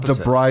The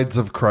Brides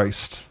of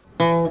Christ.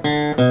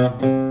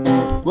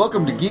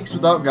 Welcome to Geeks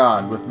Without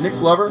God with Nick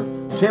Glover,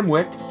 Tim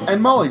Wick,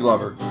 and Molly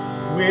Glover.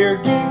 We're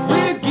geeks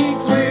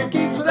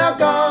without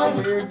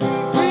God. We're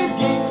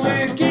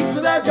geeks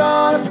without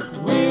God.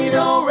 We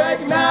don't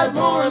recognize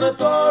moral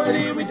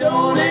authority. We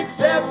don't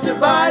accept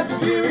divine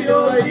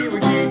superiority. We're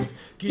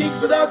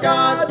geeks without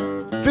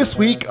God. This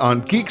week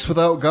on Geeks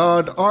Without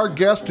God, our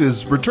guest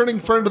is returning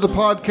friend of the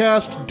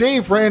podcast,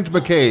 Dave Rand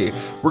McKay.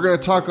 We're going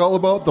to talk all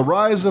about the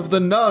rise of the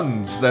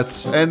nuns.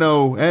 That's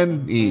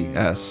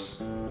N-O-N-E-S.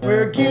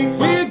 We're geeks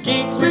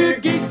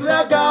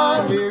without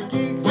God. We're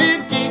geeks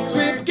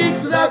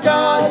without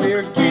God.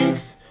 We're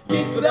geeks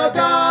without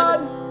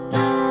God.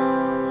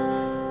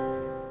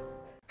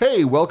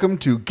 Hey, welcome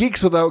to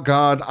Geeks Without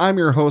God. I'm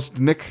your host,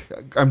 Nick.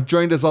 I'm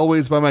joined as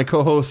always by my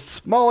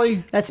co-hosts,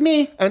 Molly. That's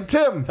me. And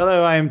Tim.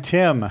 Hello, I am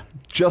Tim.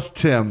 Just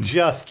Tim.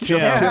 Just Tim.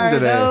 Just Tim There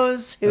today. are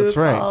those who That's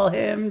right. call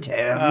him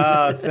Tim.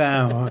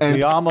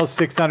 We almost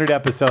 600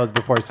 episodes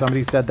before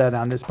somebody said that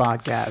on this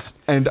podcast.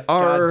 And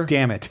our God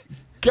damn it.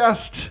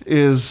 guest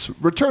is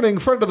returning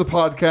friend of the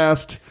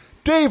podcast,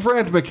 Dave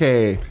Rand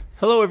McKay.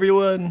 Hello,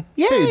 everyone.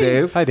 Yay. Hey,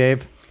 Dave. Hi,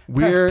 Dave.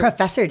 We're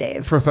Professor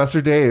Dave.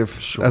 Professor Dave.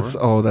 Sure. That's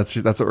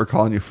what we're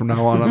calling you from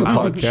now on the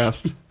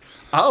podcast.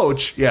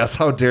 Ouch. Yes.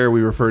 How dare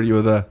we refer to you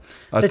with a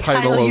the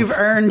title you've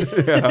earned.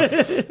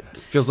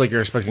 Feels like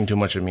you're expecting too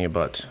much of me,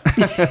 but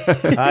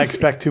I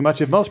expect too much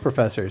of most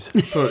professors.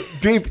 So,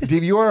 Dave,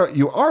 you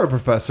are a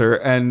professor,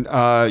 and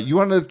you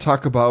wanted to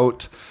talk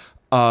about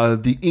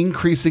the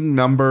increasing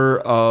number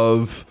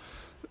of,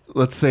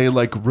 let's say,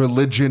 like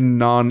religion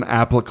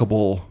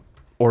non-applicable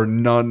or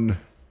nun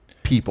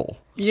people.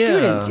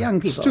 Students, young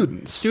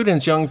people.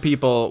 Students. young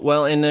people.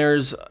 Well, and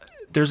there's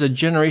a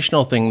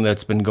generational thing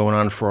that's been going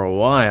on for a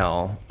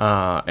while,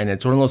 and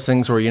it's one of those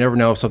things where you never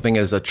know if something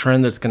is a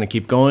trend that's going to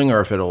keep going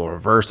or if it'll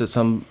reverse at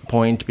some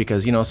point,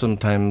 because,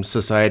 sometimes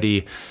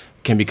society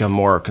can become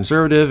more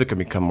conservative, it can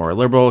become more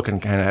liberal, it can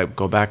kind of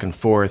go back and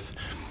forth.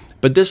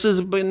 But this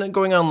has been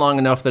going on long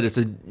enough that it's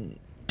a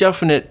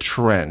definite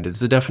trend.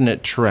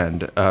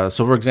 So,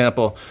 for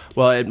example,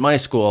 at my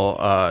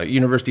school,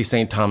 University of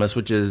St. Thomas,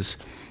 which is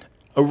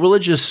a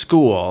religious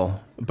school,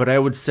 but I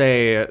would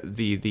say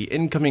the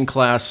incoming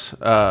class,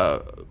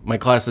 my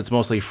class that's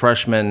mostly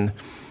freshmen,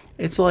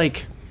 it's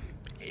like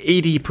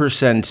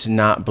 80%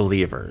 not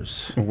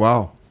believers.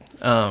 Wow.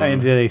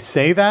 And do they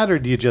say that, or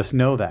do you just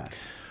know that?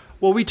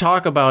 Well, we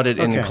talk about it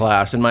in Okay.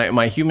 class. In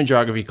my human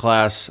geography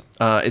class,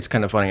 it's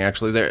kind of funny,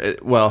 actually.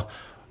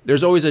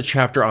 There's always a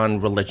chapter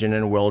on religion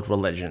and world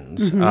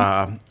religions.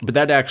 But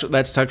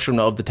that section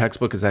of the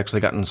textbook has actually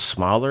gotten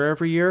smaller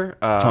every year.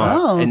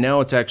 And now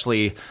it's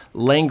actually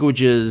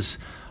languages,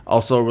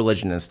 also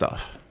religion and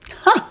stuff,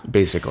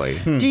 basically.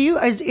 Do you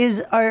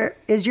is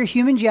your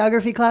human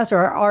geography class, or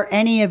are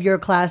any of your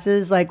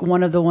classes like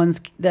one of the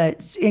ones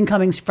that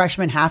incoming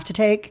freshmen have to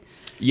take?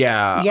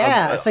 Yeah.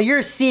 Yeah. So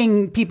you're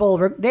seeing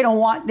people. They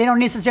don't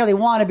necessarily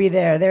want to be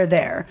there. They're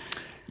there.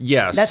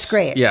 Yes. That's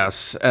great.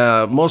 Yes.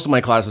 Most of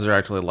my classes are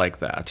actually like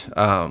that.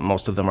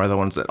 Most of them are the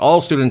ones that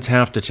all students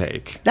have to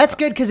take. That's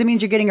good because it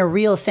means you're getting a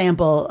real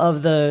sample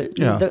of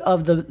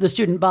the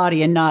student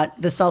body and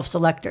not the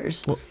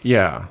self-selectors.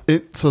 Yeah.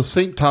 So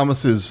St.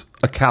 Thomas is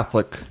a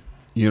Catholic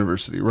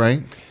university,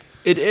 right?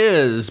 It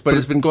is, but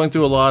it's been going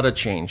through a lot of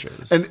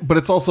changes. But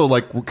it's also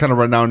like kind of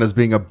renowned as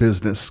being a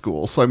business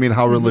school. So I mean,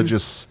 how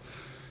religious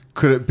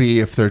could it be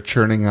if they're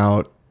churning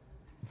out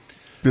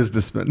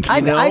businessmen?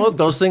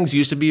 Those things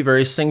used to be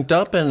very synced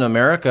up in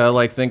America.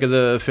 Like, think of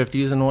the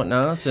 50s and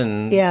whatnots.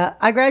 And yeah,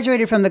 I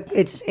graduated from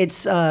its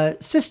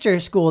sister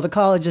school, the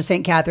College of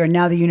St. Catherine,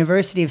 now the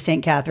University of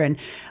St. Catherine.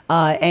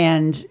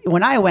 And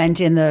when I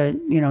went in the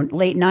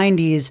late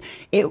 90s,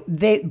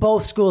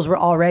 both schools were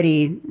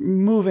already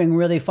moving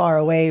really far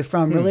away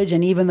from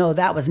religion, even though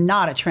that was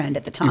not a trend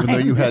at the time. Even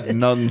though you had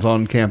nuns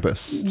on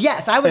campus.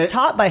 Yes, I was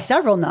taught by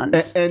several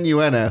nuns.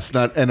 N-U-N-S,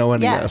 not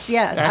N-O-N-E-S.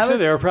 Yes. Actually,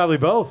 they were probably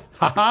both.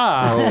 Ha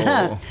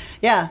ha.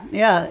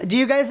 Yeah. Do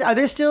you guys, are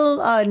there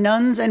still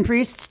nuns and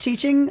priests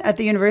teaching at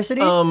the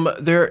university?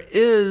 There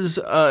is,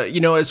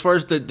 as far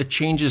as the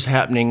changes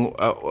happening,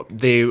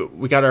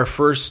 we got our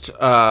first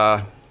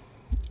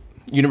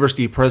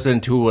university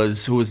president who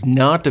was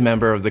not a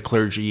member of the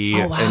clergy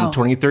in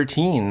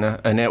 2013,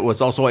 and it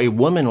was also a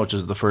woman, which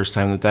is the first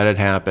time that had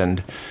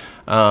happened.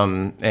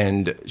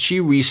 And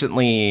she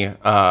recently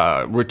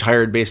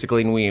retired,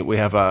 basically, and we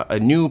have a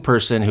new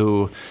person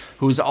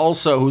who's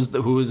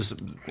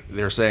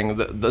they're saying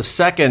the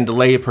second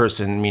lay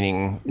person,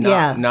 meaning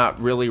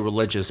not really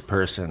religious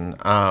person.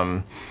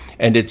 And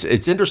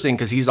it's interesting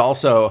because he's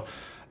also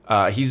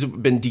he's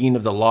been dean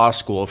of the law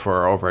school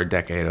for over a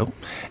decade,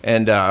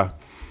 and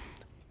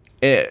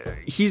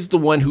he's the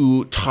one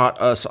who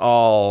taught us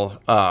all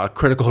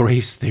critical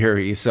race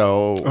theory,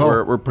 so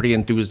we're pretty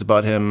enthused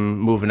about him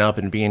moving up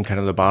and being kind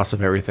of the boss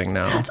of everything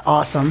now. That's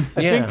awesome.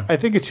 I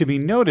think it should be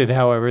noted,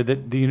 however,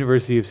 that the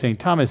University of St.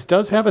 Thomas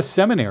does have a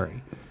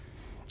seminary.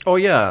 Oh,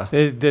 yeah.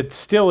 That's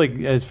still,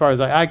 as far as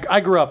I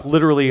grew up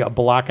literally a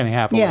block and a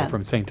half away Yeah.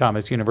 from St.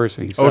 Thomas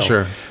University. Oh,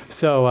 sure.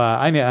 So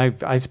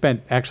I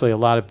spent actually a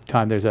lot of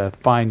time. There's a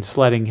fine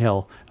sledding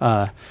hill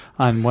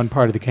on one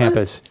part of the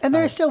campus. And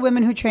there are still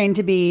women who train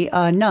to be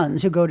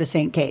nuns who go to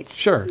St. Kate's.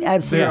 Sure.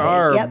 Absolutely. There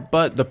are, Yep.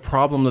 but the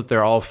problem that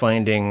they're all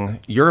finding,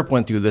 Europe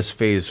went through this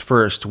phase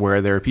first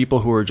where there are people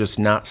who are just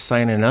not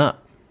signing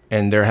up,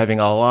 and they're having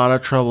a lot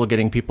of trouble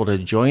getting people to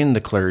join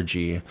the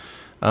clergy.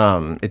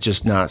 It's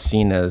just not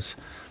seen as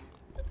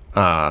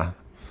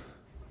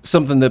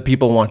something that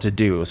people want to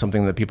do,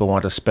 something that people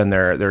want to spend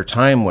their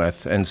time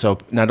with. And so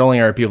not only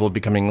are people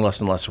becoming less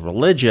and less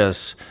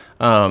religious,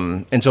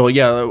 and so,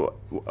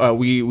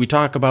 we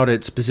talk about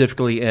it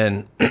specifically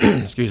in,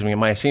 excuse me,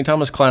 my St.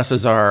 Thomas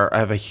classes I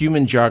have a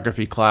human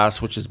geography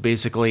class, which is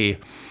basically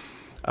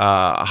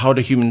how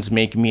do humans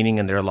make meaning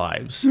in their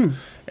lives.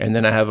 And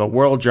then I have a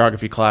world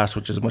geography class,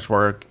 which is much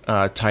more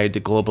tied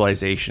to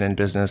globalization and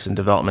business and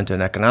development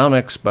and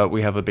economics. But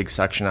we have a big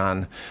section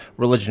on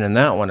religion in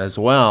that one as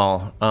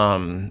well.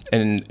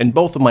 And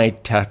both of my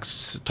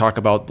texts talk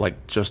about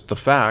like just the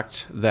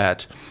fact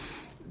that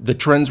the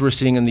trends we're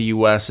seeing in the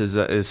U.S.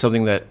 is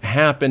something that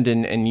happened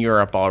in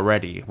Europe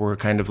already. We're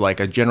kind of like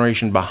a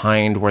generation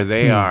behind where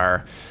they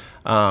are.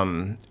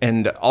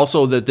 And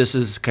also that this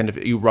is kind of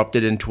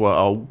erupted into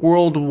a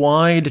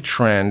worldwide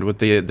trend with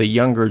the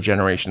younger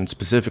generation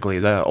specifically.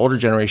 The older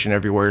generation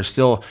everywhere is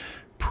still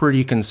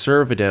pretty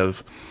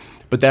conservative,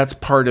 but that's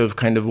part of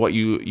kind of what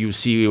you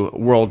see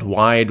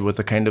worldwide with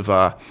the kind of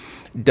a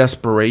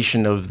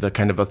desperation of the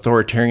kind of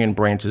authoritarian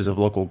branches of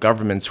local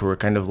governments who are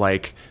kind of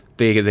like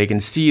they can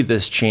see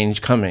this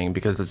change coming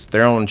because it's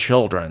their own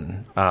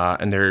children,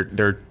 and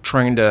they're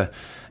trying to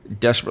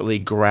desperately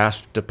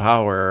grasp to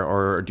power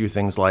or do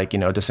things like,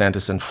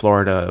 DeSantis in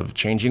Florida of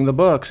changing the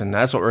books, and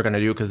that's what we're going to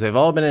do because they've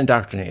all been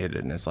indoctrinated.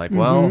 And it's like,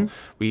 well,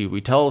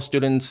 we tell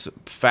students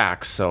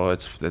facts, so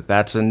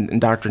that's an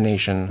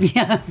indoctrination.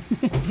 Yeah.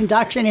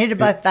 Indoctrinated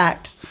by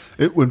facts.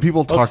 When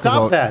people talk stop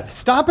about that.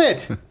 Stop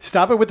it.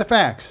 Stop it with the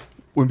facts.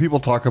 when people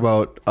talk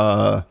about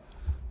like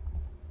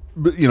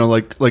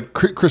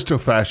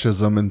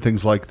Christofascism and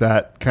things like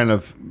that, kind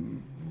of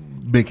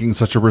making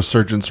such a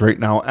resurgence right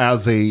now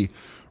as a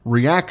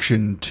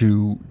reaction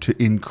to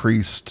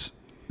increased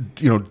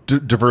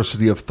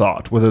diversity of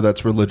thought, whether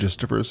that's religious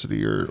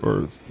diversity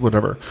or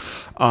whatever.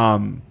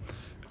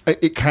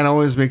 It kind of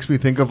always makes me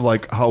think of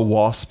like how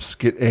wasps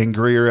get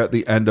angrier at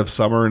the end of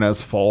summer and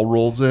as fall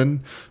rolls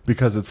in,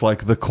 because it's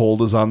like the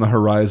cold is on the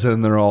horizon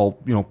and they're all,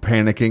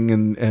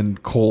 panicking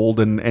and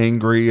cold and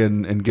angry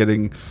and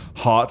getting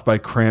hot by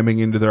cramming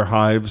into their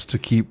hives to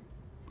keep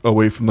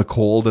away from the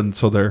cold. And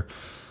so they're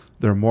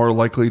more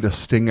likely to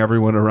sting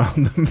everyone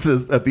around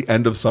them at the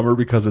end of summer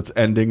because it's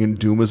ending and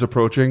doom is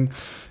approaching.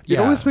 It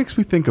always makes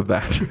me think of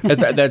that.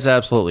 That's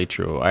absolutely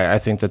true. I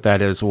think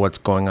that is what's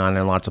going on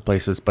in lots of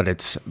places,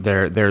 but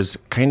there's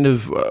kind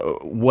of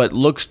what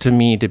looks to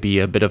me to be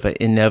a bit of an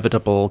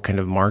inevitable kind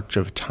of march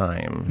of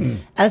time.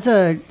 As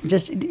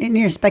just in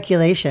your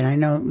speculation, I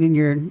know in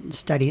your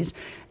studies,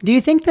 do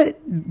you think that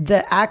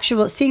the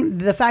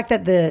fact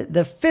that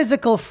the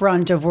physical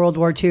front of World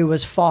War II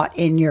was fought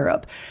in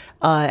Europe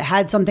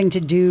had something to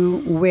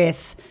do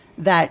with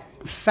that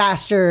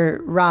faster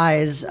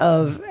rise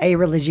of a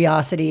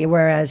religiosity,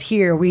 whereas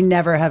here we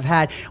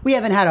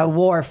haven't had a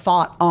war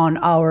fought on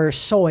our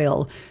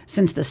soil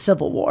since the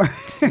Civil War?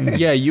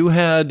 Yeah, you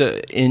had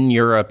in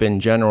Europe in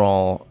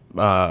general,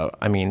 a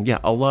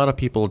lot of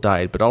people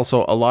died, but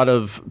also a lot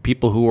of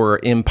people who were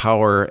in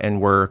power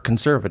and were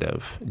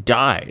conservative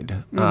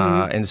died.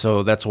 And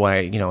so that's why,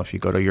 if you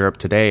go to Europe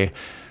today,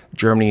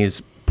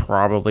 Germany's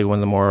probably one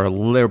of the more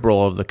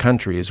liberal of the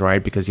countries,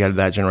 right? Because you had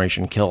that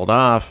generation killed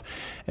off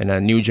and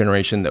a new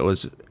generation that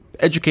was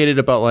educated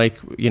about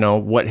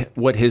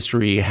what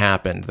history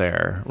happened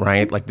there,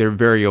 right? Like they're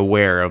very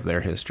aware of their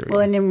history.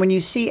 Well, and then when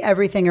you see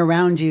everything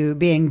around you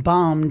being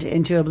bombed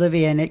into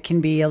oblivion, it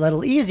can be a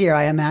little easier,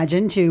 I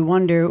imagine, to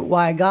wonder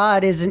why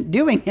God isn't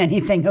doing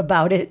anything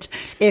about it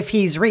if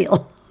he's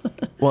real.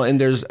 Well,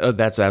 and there's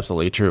that's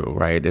absolutely true,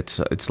 right?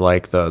 It's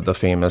like the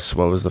famous,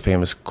 what was the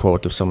famous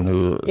quote of someone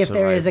who if survived?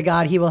 there is a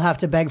God, he will have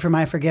to beg for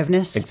my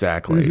forgiveness.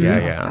 Exactly.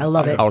 Yeah. I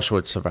love it.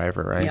 Auschwitz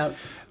survivor, right? Yep.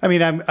 I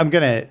mean, I'm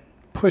going to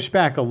push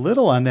back a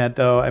little on that,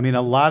 though. I mean,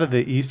 a lot of the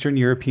Eastern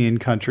European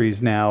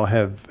countries now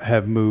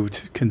have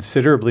moved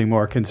considerably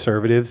more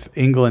conservative.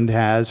 England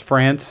has.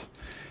 France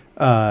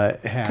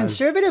has.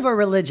 Conservative or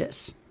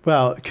religious?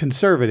 Well,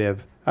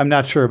 conservative. I'm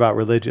not sure about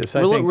religious.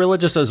 I think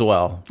Religious as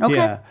well. Okay.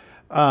 Yeah.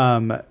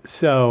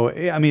 So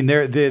I mean,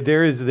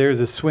 there's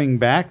a swing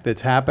back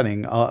that's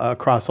happening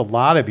across a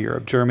lot of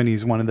Europe.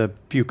 Germany's one of the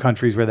few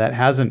countries where that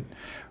hasn't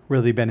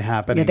really been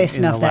happening. Yeah, they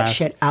snuffed that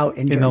shit out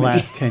in Germany. the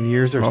last 10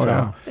 years or so.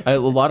 yeah. A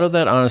lot of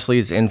that, honestly,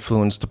 is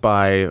influenced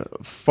by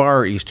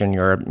far Eastern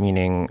Europe,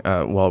 meaning,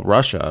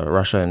 Russia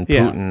and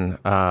Yeah.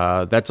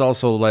 Putin. That's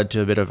also led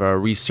to a bit of a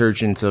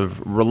resurgence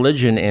of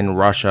religion in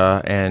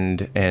Russia,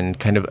 and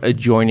kind of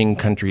adjoining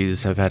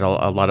countries have had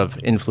a lot of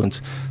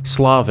influence.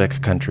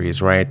 Slavic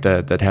countries, right,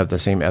 that have the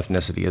same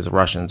ethnicity as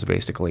Russians,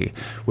 basically,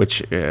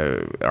 which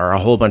are a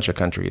whole bunch of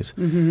countries.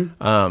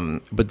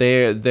 But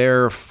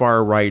their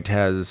far right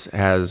has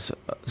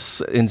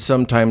in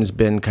sometimes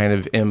been kind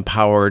of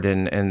empowered,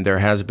 and there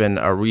has been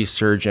a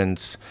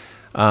resurgence.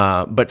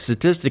 But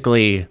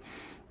statistically,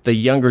 the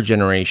younger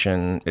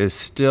generation is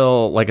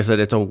still, like I said,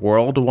 it's a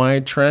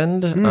worldwide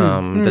trend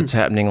that's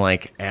happening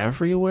like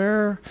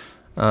everywhere.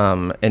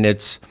 And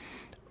it's,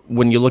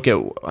 when you look at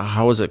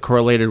how is it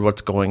correlated,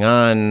 what's going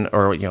on,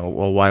 or,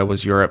 why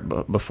was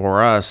Europe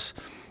before us?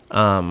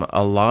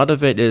 A lot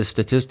of it is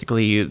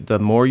statistically, the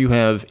more you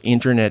have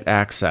internet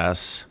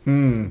access,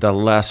 the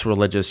less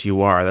religious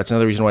you are. That's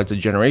another reason why it's a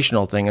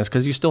generational thing, is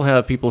because you still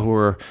have people who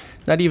are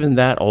not even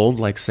that old,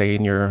 like say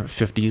in your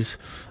 50s,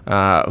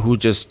 who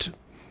just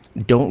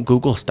don't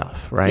Google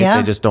stuff, right? Yeah.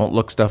 They just don't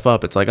look stuff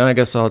up. It's like, I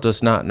guess I'll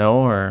just not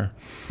know,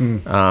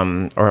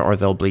 or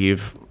they'll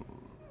believe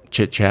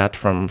chit chat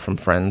from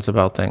friends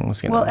about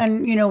things. Well,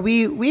 and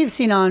we've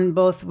seen on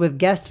both with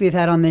guests we've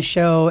had on this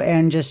show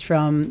and just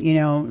from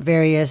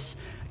various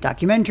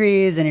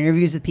documentaries and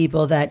interviews with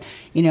people that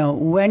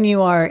when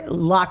you are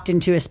locked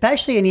into,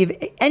 especially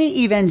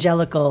any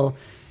evangelical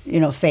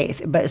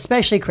faith, but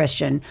especially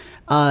Christian,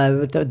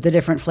 with the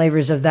different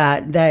flavors of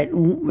that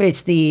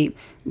it's the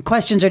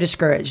questions are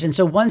discouraged. And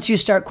so once you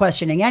start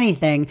questioning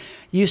anything,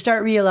 you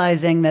start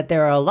realizing that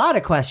there are a lot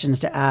of questions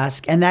to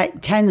ask. And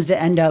that tends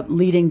to end up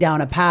leading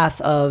down a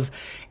path of,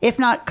 if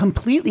not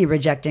completely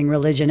rejecting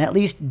religion, at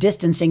least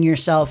distancing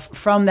yourself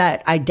from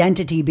that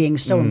identity being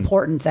so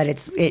important that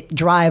it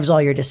drives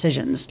all your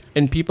decisions.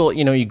 And people,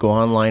 you go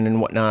online and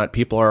whatnot,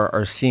 people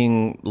are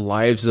seeing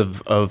lives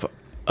of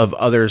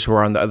others who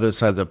are on the other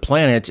side of the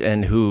planet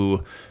and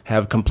who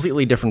have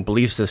completely different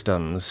belief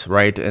systems,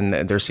 right? And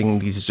they're seeing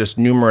these just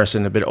numerous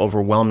and a bit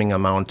overwhelming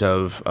amount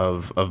of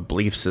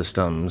belief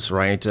systems,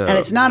 right? And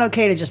it's not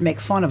okay to just make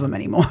fun of them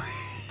anymore.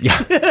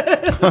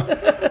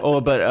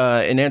 But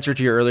in answer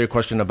to your earlier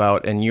question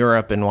about in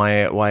Europe and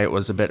why it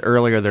was a bit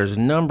earlier, there's a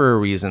number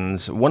of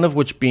reasons. One of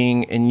which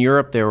being, in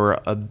Europe, they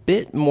were a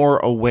bit more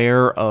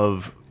aware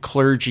of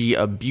clergy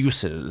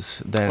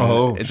abuses than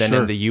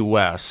in the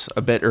U.S.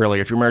 a bit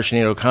earlier. If you remember,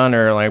 Sinead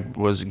O'Connor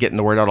was getting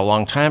the word out a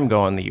long time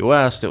ago. In the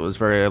U.S., it was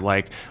very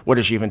like, what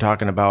is she even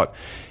talking about?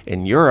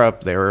 In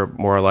Europe, they were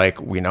more like,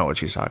 we know what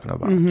she's talking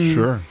about.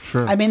 Sure.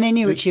 I mean, they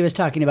knew what she was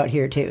talking about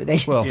here too. They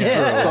just did.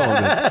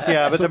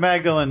 Yeah, but the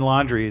Magdalene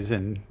laundries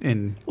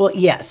in Well,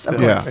 yes, of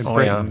course. in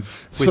Britain.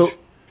 So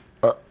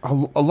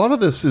a lot of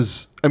this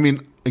is, I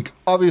mean, like,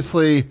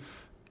 obviously,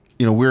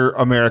 we're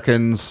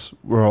Americans.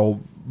 We're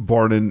all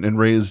born and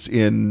raised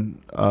in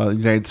the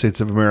United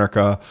States of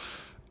America.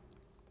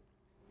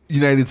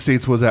 United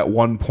States was at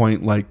one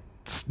point like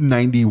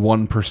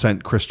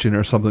 91% Christian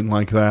or something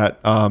like that.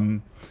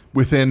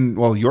 Within,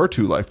 your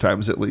two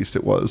lifetimes, at least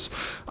it was.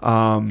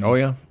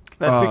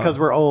 That's because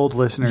we're old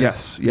listeners.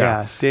 Yes,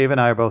 yeah. Dave and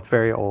I are both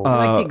very old. We're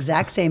like the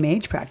exact same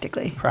age,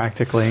 practically.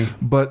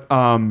 But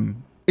I'll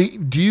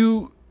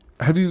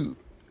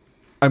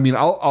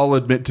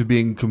admit to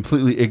being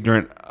completely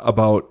ignorant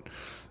about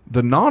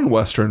the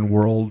non-Western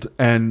world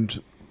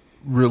and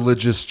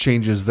religious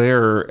changes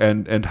there,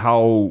 and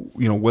how,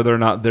 whether or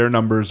not their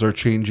numbers are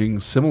changing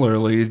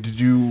similarly.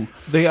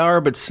 They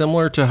are, but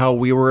similar to how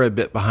we were a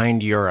bit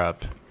behind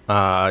Europe.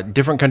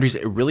 Different countries,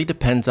 it really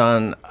depends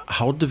on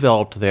how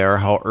developed they are,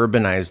 how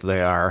urbanized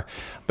they are.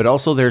 But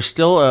also there's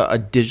still a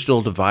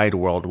digital divide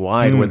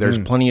worldwide where there's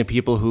plenty of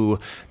people who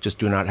just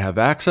do not have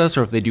access,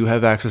 or if they do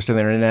have access to the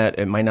internet,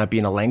 it might not be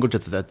in a language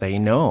that they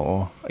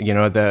know.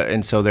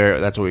 And so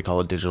that's what we call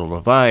a digital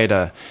divide.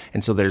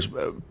 And so there's,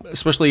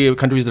 especially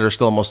countries that are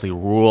still mostly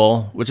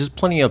rural, which is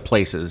plenty of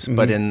places.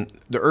 But in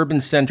the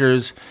urban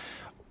centers,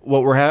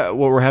 what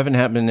we're having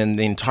happen in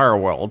the entire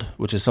world,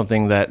 which is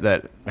something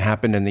that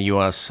happened in the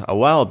U.S. a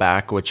while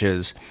back, which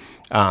is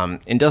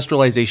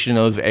industrialization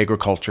of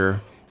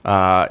agriculture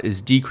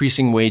is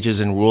decreasing wages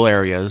in rural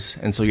areas.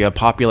 And so you have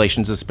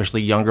populations,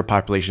 especially younger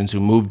populations, who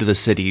move to the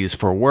cities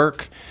for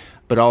work,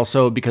 but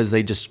also because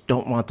they just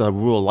don't want the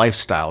rural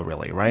lifestyle,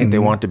 really, right? They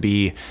want to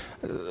be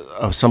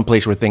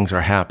someplace where things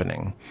are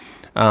happening.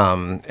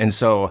 And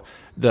so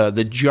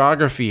the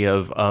geography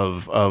of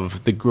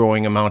the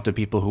growing amount of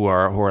people who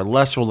are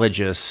less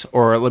religious,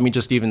 or let me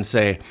just even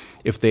say,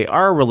 if they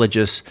are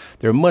religious,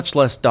 they're much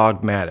less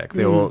dogmatic.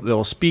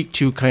 They'll speak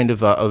to kind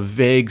of a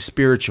vague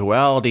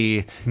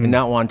spirituality and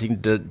not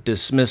wanting to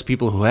dismiss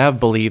people who have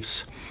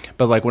beliefs.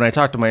 But like when I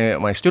talk to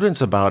my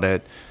students about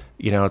it,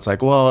 it's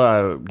like, well,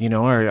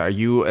 are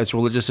you as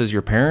religious as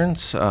your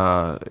parents?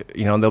 And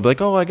they'll be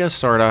like, oh, I guess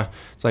sorta.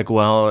 It's like,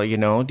 well,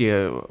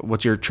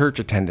 what's your church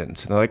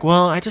attendance? And they're like,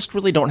 well, I just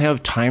really don't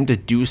have time to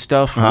do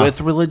stuff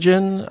with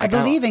religion. I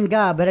believe in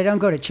God, but I don't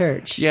go to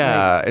church.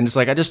 Yeah, and it's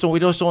like we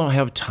just don't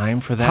have time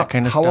for that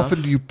kind of stuff. How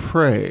often do you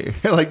pray?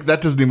 Like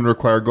that doesn't even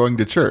require going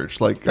to church.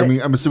 Like, I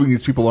mean, I'm assuming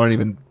these people aren't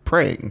even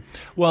praying.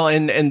 Well,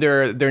 and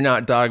they're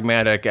not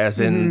dogmatic, as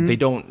in they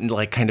don't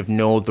like kind of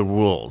know the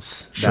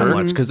rules that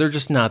much because they're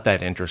just not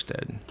that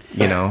interested.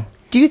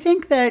 Do you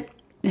think that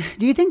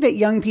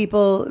young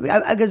people,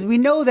 because we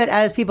know that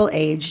as people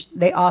age,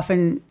 they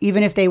often,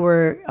 even if they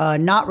were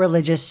not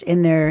religious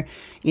in their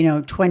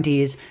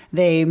 20s,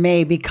 they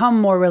may become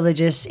more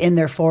religious in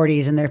their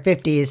 40s and their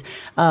 50s,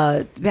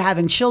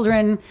 having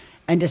children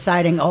and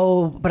deciding,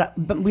 but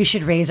we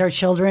should raise our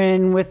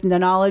children with the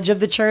knowledge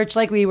of the church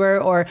like we were,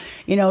 or,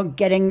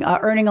 getting,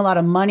 earning a lot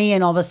of money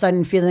and all of a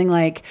sudden feeling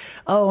like,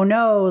 oh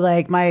no,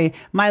 like my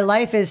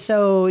life is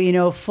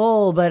so,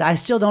 full, but I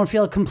still don't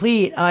feel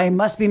complete. I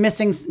must be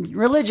missing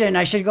religion.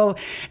 I should go.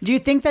 Do you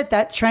think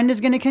that trend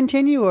is going to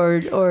continue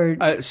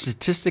or?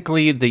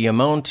 Statistically, the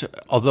amount,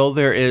 although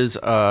there is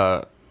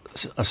a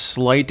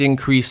slight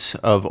increase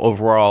of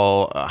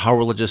overall how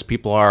religious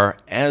people are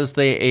as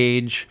they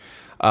age,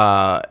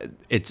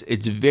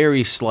 it's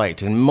very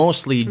slight, and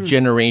mostly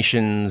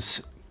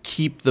generations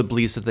keep the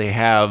beliefs that they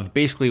have.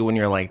 Basically, when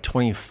you're like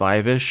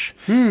 25-ish,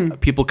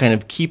 people kind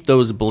of keep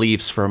those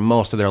beliefs for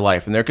most of their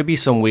life, and there could be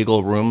some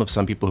wiggle room of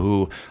some people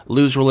who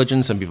lose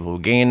religion, some people who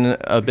gain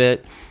a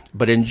bit.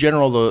 But in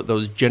general,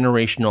 those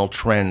generational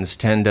trends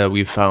tend to,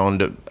 we've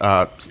found,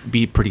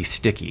 be pretty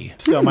sticky.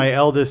 So my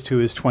eldest, who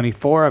is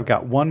 24, I've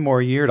got one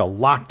more year to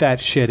lock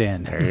that shit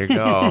in. There you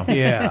go.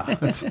 Yeah.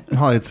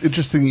 It's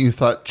interesting that you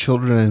thought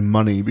children and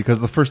money, because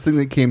the first thing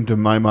that came to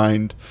my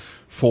mind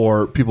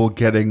for people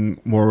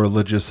getting more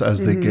religious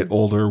as they get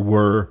older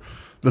were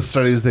the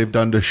studies they've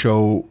done to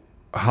show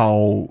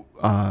how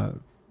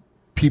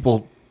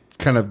people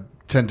kind of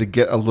tend to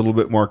get a little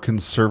bit more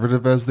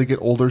conservative as they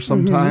get older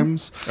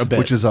sometimes,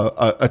 which is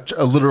a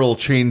literal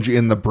change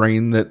in the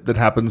brain that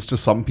happens to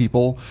some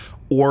people,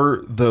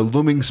 or the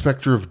looming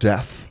specter of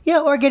death. Yeah,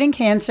 or getting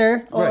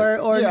cancer,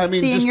 or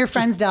seeing your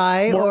friends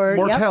die, or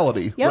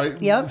mortality, right?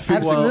 Yep,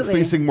 absolutely.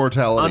 Facing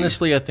mortality.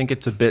 Honestly, I think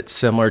it's a bit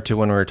similar to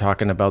when we were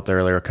talking about the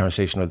earlier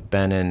conversation with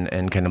Ben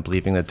and kind of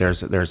believing that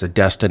there's a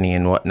destiny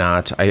and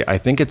whatnot. I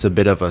think it's a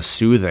bit of a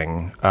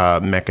soothing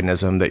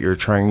mechanism that you're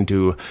trying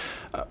to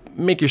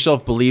make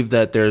yourself believe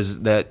that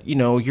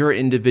your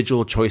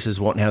individual choices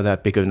won't have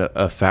that big of an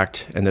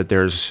effect, and that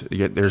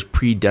there's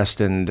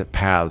predestined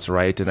paths,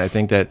 right? And I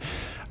think that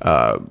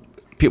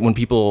when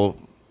people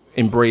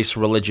embrace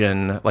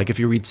religion, like if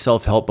you read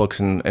self-help books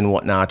and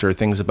whatnot, or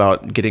things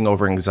about getting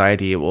over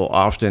anxiety, it will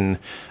often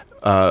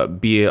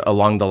be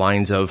along the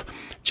lines of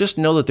just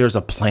know that there's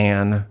a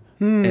plan.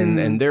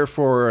 And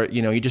therefore,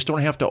 you just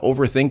don't have to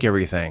overthink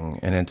everything.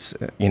 And it's,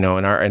 in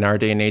our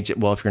day and age,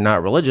 well, if you're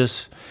not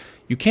religious,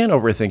 you can't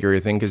overthink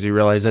everything because you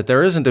realize that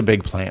there isn't a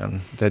big plan,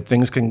 that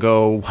things can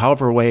go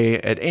however way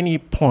at any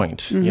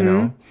point,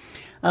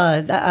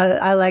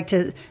 I like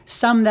to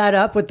sum that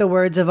up with the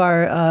words of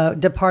our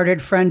departed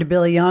friend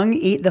Bill Young: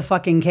 "Eat the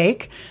fucking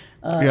cake."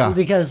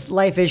 Because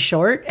life is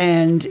short,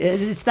 and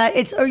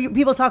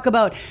people talk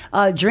about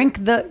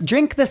drink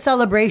the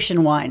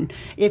celebration wine.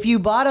 If you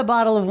bought a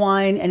bottle of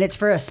wine and it's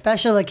for a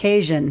special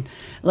occasion,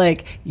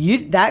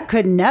 that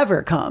could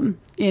never come.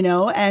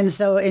 And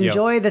so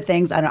enjoy the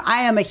things.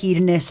 I am a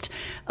hedonist,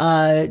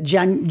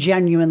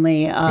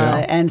 genuinely.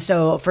 And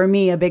so for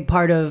me, a big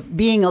part of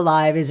being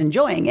alive is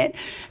enjoying it.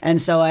 And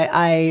so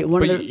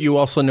you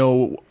also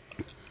know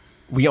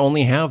we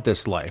only have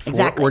this life.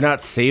 Exactly. We're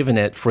not saving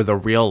it for the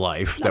real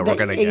life that we're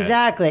going to get.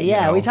 Exactly.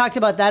 Yeah. We talked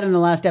about that in the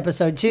last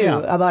episode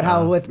too, about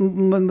how with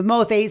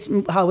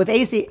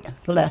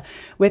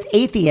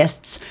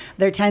atheists,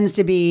 there tends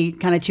to be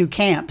kind of two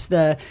camps.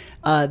 There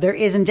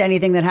isn't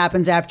anything that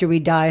happens after we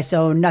die,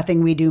 so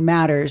nothing we do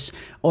matters,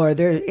 or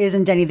there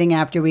isn't anything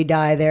after we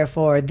die,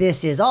 therefore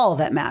this is all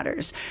that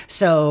matters.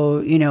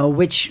 So,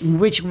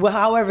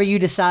 however you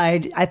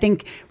decide, I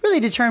think really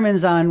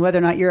determines on whether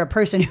or not you're a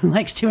person who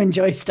likes to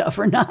enjoy stuff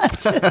or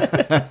not.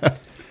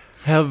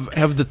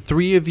 Have the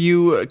three of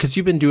you, because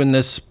you've been doing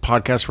this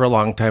podcast for a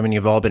long time and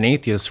you've all been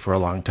atheists for a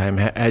long time,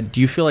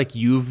 do you feel like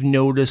you've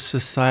noticed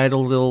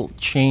societal little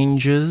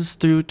changes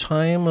through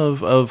time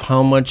of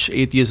how much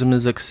atheism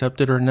is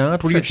accepted or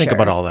not? What do you think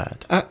about all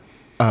that?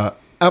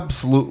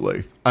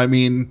 Absolutely. I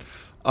mean,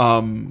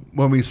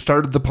 when we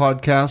started the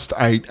podcast,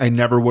 I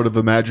never would have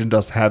imagined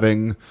us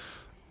having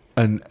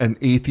an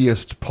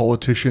atheist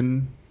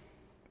politician,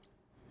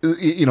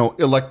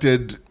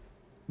 elected,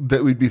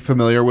 that we'd be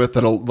familiar with,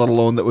 let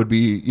alone that would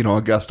be,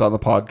 a guest on the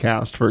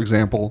podcast, for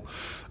example.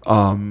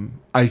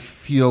 I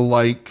feel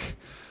like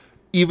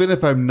even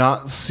if I'm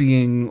not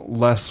seeing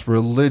less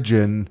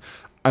religion,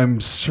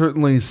 I'm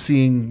certainly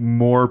seeing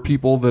more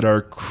people that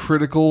are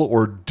critical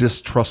or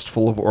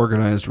distrustful of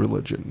organized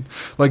religion.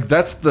 Like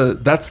that's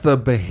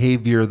the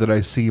behavior that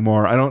I see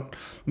more. I don't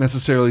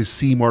necessarily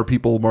see more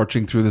people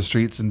marching through the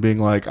streets and being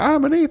like,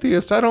 I'm an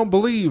atheist, I don't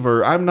believe,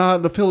 or I'm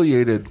not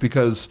affiliated,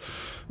 because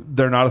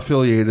they're not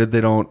affiliated.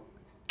 They don't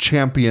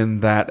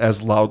champion that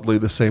as loudly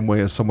the same way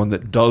as someone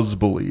that does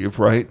believe,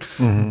 right?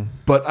 Mm-hmm.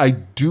 But I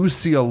do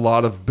see a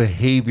lot of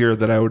behavior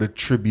that I would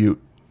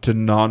attribute to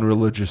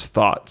non-religious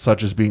thought,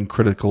 such as being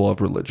critical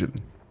of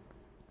religion.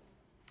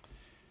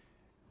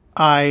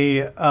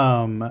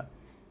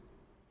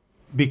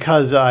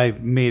 Because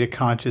I've made a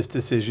conscious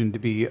decision to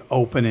be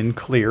open and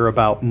clear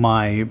about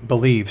my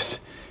beliefs,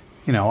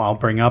 I'll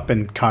bring up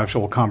in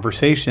casual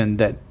conversation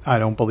that I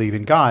don't believe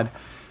in God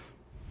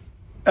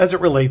as it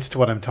relates to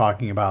what I'm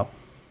talking about.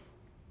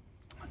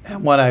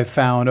 And what I've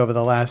found over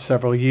the last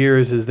several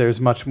years is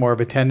there's much more of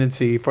a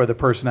tendency for the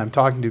person I'm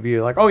talking to be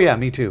like, oh yeah,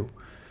 me too.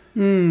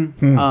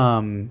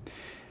 And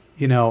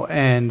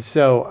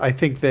so I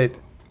think that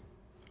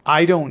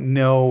I don't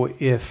know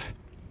if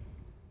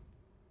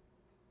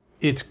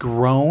it's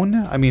grown.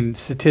 I mean,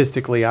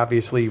 statistically,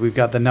 obviously, we've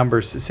got the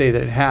numbers to say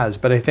that it has,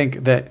 but I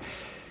think that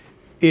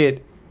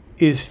it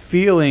is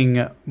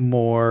feeling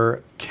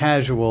more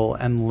casual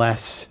and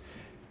less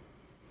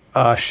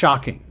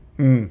shocking.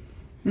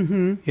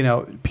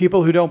 Mm-hmm.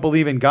 People who don't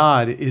believe in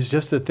God is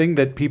just a thing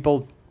that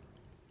people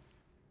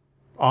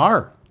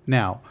are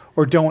now,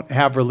 or don't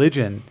have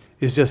religion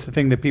is just the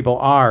thing that people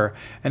are,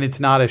 and it's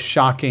not a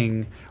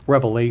shocking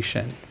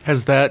revelation.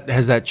 Has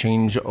that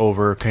changed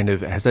over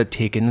has that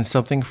taken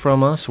something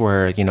from us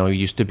where, it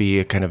used to be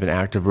a kind of an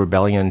act of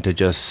rebellion to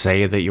just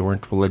say that you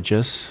weren't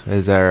religious?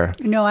 Is there?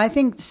 No, I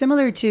think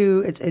similar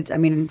to,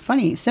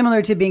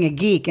 similar to being a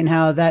geek and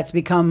how that's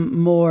become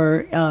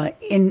more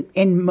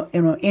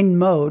in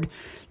mode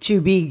to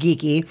be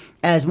geeky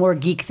as more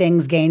geek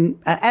things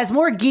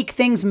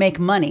make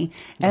money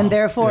and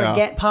therefore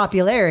get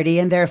popularity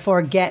and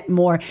therefore get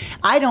more.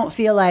 I don't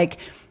feel like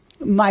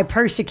my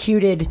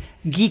persecuted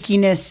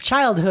geekiness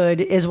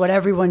childhood is what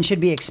everyone should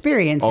be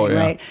experiencing,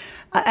 right?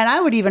 And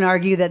I would even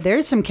argue that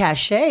there's some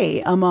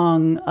cachet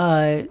among,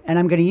 and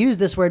I'm going to use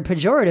this word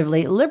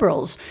pejoratively,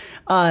 liberals,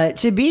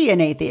 to be an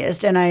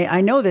atheist. And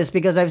I know this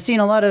because I've seen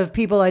a lot of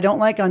people I don't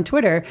like on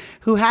Twitter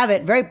who have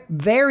it very,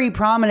 very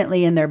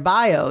prominently in their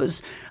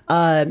bios,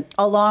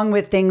 along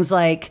with things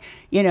like,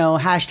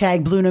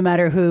 hashtag blue no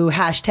matter who,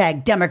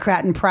 hashtag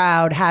Democrat and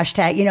proud,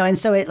 hashtag, and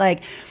so it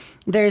like,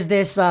 there's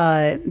this,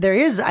 there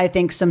is, I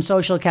think, some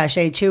social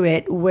cachet to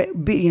it,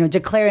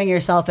 declaring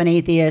yourself an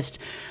atheist,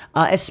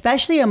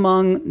 especially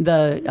among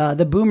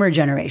the boomer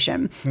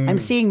generation. I'm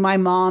seeing my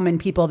mom and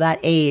people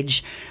that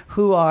age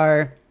who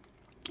are,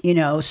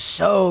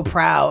 so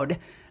proud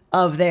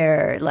of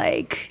their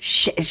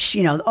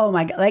oh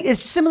my God, like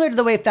it's similar to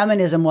the way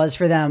feminism was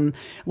for them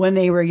when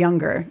they were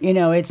younger.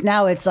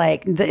 It's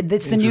like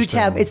it's the new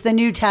it's the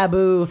new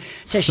taboo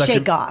to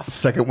shake off.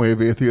 Second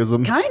wave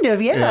atheism, kind of,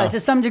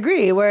 to some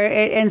degree. Where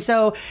and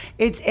so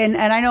it's and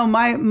I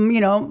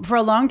know for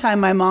a long time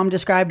my mom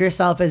described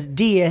herself as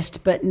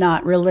deist but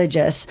not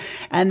religious,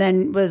 and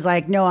then was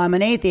like, no, I'm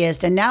an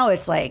atheist, and now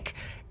it's like.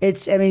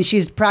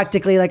 She's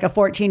practically like a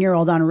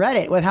 14-year-old on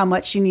Reddit with how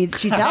much she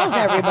tells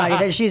everybody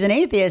that she's an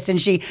atheist,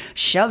 and she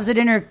shoves it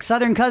in her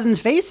Southern cousins'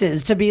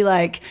 faces to be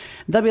like,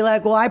 they'll be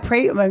like, well, I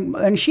pray,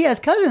 and she has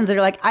cousins that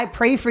are like, I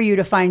pray for you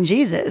to find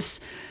Jesus.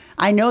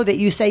 I know that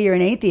you say you're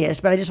an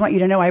atheist, but I just want you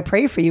to know I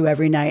pray for you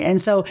every night.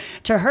 And so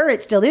to her,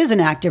 it still is an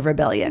act of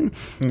rebellion,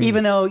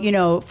 even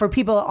though, for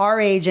people our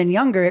age and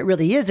younger, it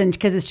really isn't,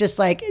 because it's just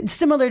like it's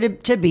similar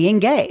to being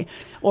gay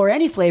or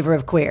any flavor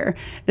of queer.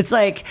 It's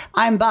like,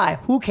 I'm bi.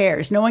 Who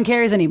cares? No one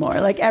cares anymore.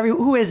 Like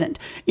who isn't,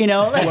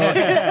 Well,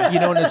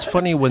 and it's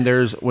funny when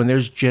there's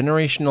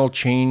generational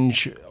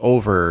change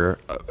over.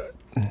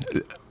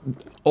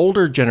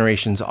 Older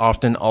generations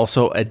often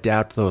also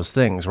adapt those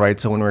things, right?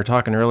 So when we were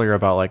talking earlier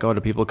about like, do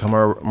people become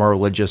more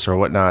religious or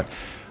whatnot?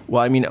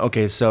 Well,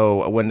 okay,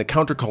 so when the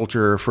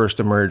counterculture first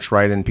emerged,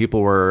 right, and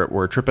people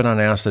were tripping on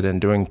acid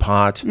and doing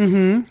pot,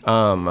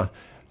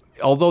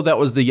 although that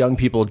was the young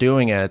people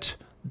doing it,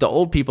 the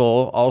old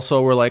people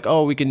also were like,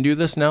 we can do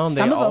this now. And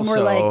some they of them also were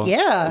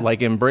like,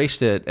 like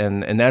embraced it.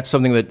 And that's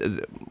something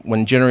that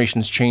when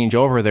generations change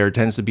over, there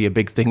tends to be a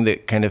big thing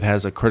that kind of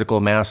has a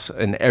critical mass,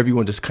 and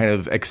everyone just kind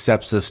of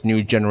accepts this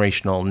new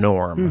generational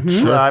norm.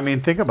 Mm-hmm. Sure.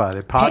 Think about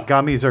it. Pot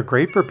gummies are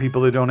great for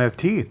people who don't have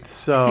teeth.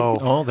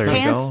 So, there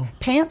you go.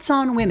 Pants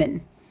on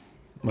women.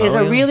 Is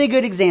a really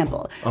good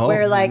example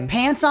where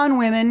pants on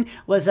women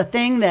was a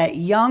thing that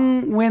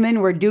young women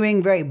were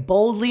doing very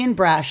boldly and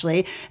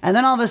brashly. And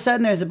then all of a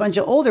sudden there's a bunch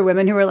of older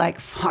women who are like,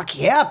 fuck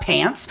yeah,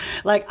 pants.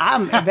 Like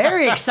I'm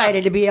very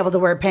excited to be able to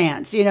wear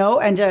pants,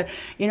 and to,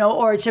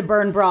 or to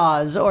burn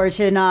bras or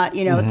to not,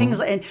 things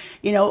like,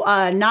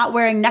 not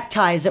wearing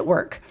neckties at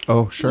work.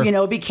 Oh, sure.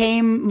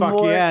 Became Fuck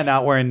more. Yeah,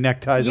 not wearing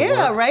neckties.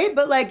 Yeah, right.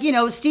 But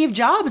Steve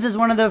Jobs is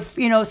one of the,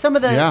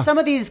 some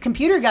of these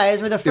computer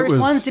guys were the first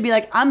ones to be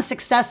like, I'm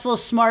successful,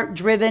 smart,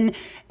 driven,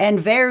 and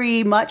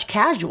very much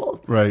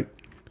casual. Right.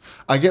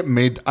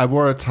 I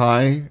wore a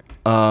tie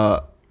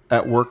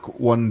at work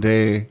one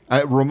day,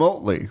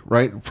 remotely,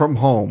 right from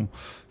home.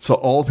 So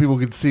all people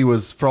could see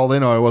was, for all they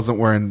know, I wasn't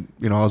wearing,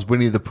 I was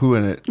Winnie the Pooh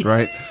in it,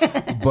 right?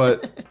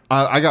 But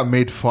I got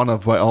made fun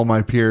of by all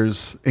my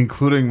peers,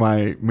 including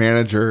my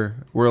manager.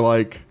 We're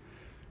like,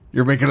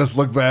 "You're making us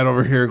look bad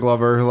over here,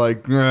 Glover.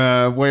 Like, what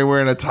are you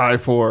wearing a tie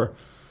for?"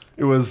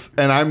 It was,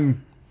 and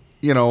I'm,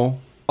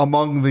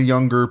 among the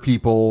younger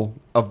people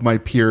of my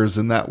peers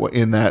in that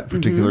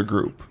particular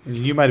group.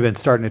 You might have been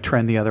starting to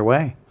trend the other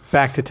way.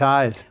 Back to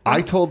ties.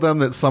 I told them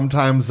that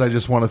sometimes I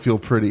just want to feel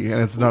pretty,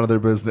 and it's none of their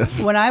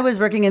business. When I was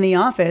working in the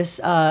office,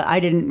 I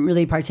didn't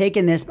really partake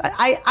in this. But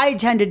I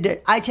tended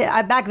to.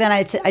 Back then,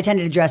 I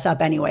tended to dress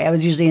up anyway. I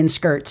was usually in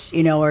skirts,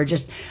 or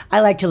just I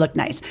like to look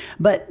nice.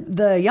 But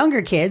the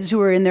younger kids who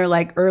were in their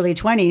early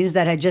 20s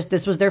that had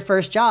this was their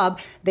first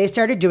job, they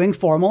started doing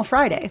formal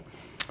Friday.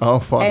 Oh,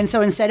 fun. And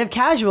so instead of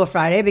casual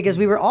Friday, because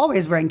we were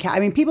always wearing,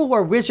 people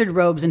wore wizard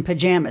robes and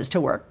pajamas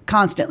to work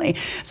constantly.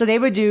 So they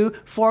would do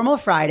formal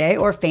Friday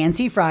or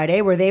fancy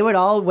Friday, where they would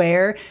all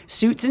wear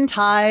suits and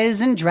ties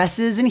and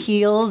dresses and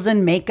heels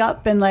and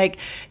makeup. And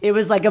it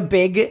was a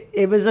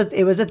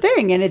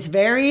thing. And it's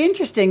very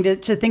interesting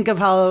to think of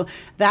how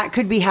that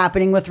could be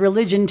happening with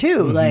religion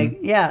too.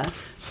 Mm-hmm.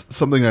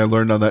 Something I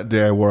learned on that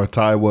day I wore a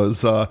tie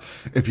was,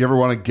 if you ever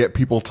want to get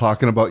people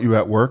talking about you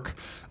at work,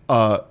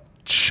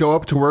 show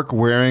up to work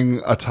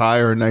wearing a tie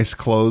or nice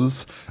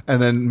clothes,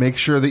 and then make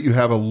sure that you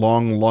have a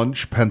long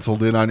lunch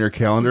penciled in on your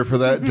calendar for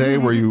that day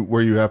where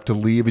you have to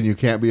leave and you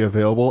can't be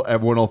available.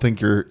 Everyone will think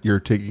you're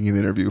taking an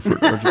interview for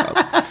a job.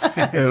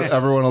 And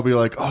everyone will be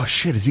like, "Oh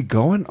shit, is he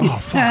going? Oh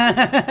fuck."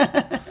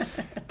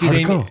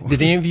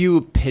 Did any of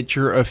you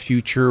picture a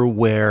future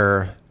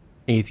where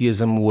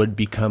atheism would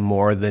become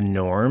more the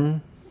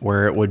norm?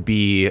 Where it would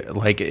be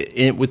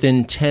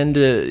within 10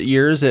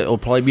 years, it will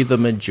probably be the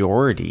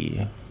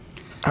majority.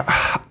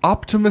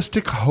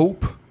 Optimistic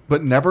hope,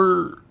 but I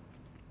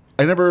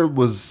never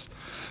was,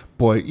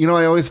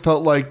 I always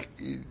felt like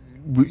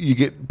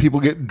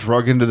people get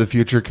drug into the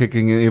future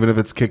kicking, even if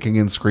it's kicking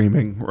and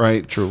screaming,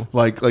 right? True.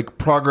 Like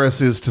progress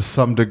is to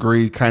some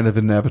degree kind of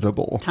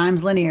inevitable.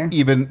 Time's linear.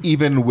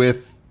 Even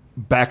with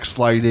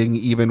backsliding,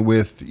 even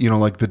with,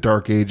 the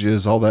Dark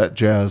Ages, all that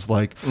jazz,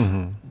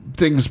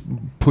 things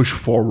push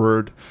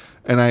forward.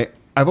 And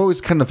I've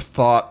always kind of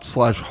thought /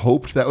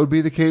 hoped that would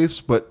be the case,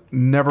 but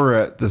never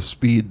at the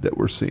speed that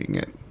we're seeing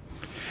it.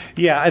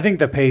 Yeah, I think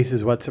the pace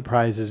is what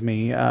surprises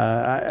me.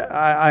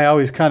 I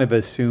always kind of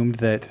assumed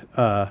that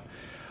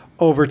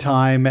over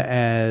time,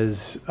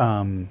 as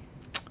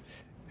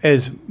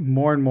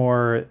more and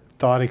more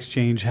thought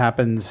exchange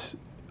happens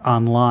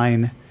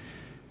online,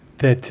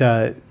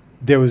 that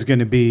there was going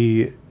to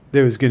be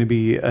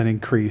an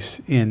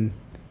increase in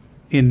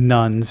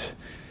nuns.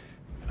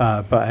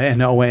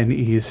 And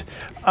ONEs.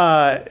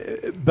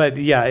 But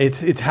yeah,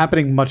 it's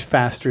happening much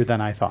faster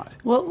than I thought.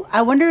 Well,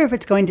 I wonder if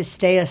it's going to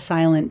stay a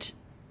silent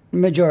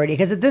majority,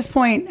 because at this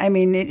point,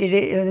 we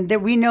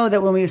know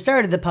that when we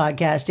started the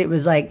podcast, it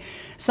was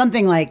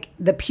something like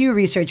the Pew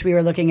Research we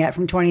were looking at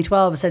from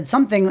 2012 said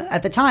something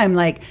at the time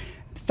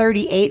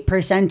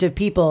 38% of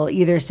people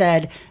either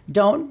said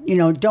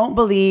don't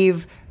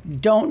believe,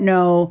 don't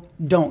know,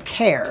 don't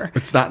care.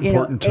 It's not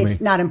important to me.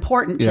 It's not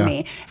important to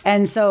me.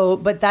 And so,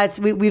 but that's,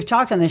 we've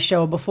talked on this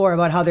show before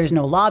about how there's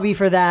no lobby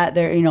for that.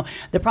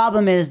 The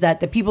problem is that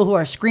the people who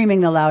are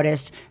screaming the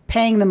loudest,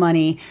 paying the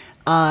money,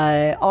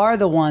 are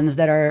the ones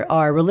that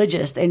are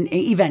religious and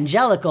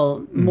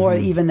evangelical more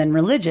even than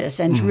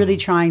religious, and really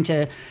trying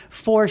to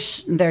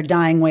force their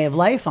dying way of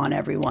life on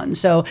everyone.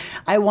 So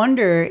I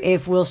wonder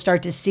if we'll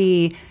start to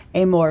see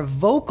a more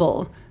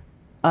vocal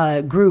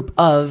group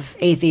of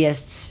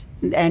atheists,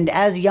 and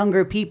as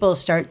younger people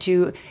start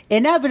to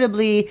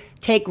inevitably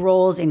take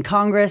roles in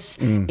Congress,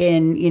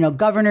 in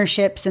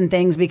governorships and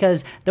things,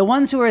 because the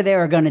ones who are there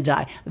are going to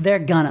die.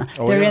 They're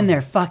in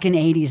their fucking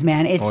 80s,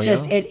 man.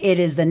 It's it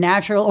is the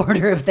natural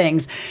order of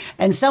things,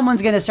 and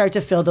someone's going to start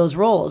to fill those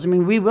roles. I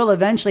mean, we will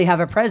eventually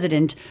have a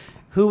president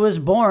who was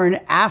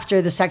born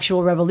after the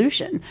sexual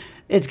revolution.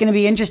 It's going to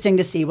be interesting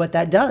to see what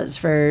that does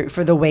for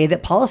the way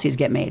that policies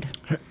get made.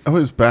 It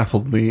always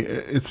baffled me.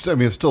 It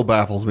still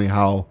baffles me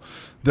how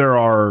there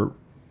are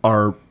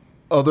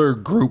other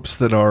groups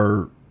that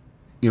are,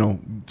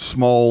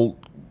 small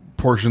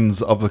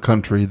portions of the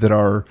country that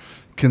are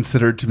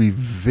considered to be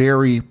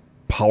very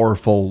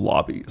powerful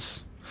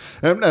lobbies.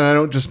 And I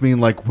don't just mean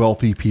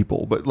wealthy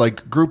people, but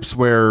groups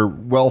where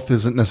wealth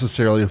isn't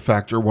necessarily a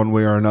factor one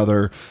way or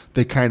another.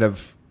 They kind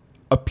of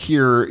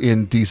appear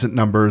in decent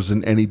numbers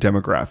in any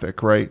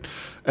demographic, right?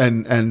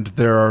 And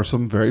there are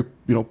some very,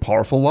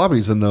 powerful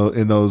lobbies in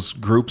those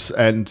groups,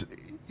 and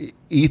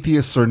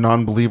atheists or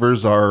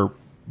non-believers are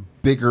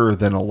bigger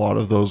than a lot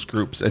of those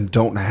groups and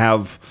don't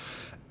have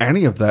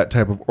any of that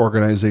type of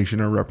organization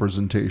or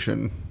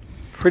representation.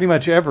 Pretty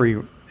much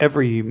every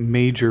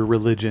major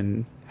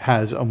religion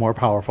has a more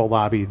powerful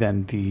lobby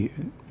than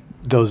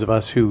those of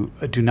us who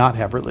do not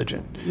have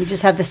religion. We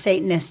just have the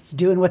Satanists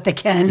doing what they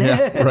can.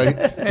 Yeah, right.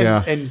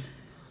 And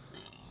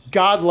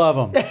God love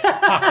them.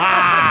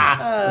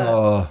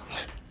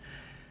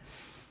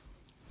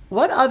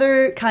 What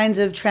other kinds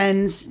of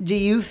trends do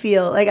you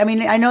feel like? I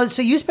mean, I know,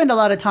 so you spend a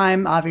lot of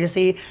time,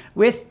 obviously,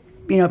 with,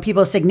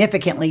 people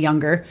significantly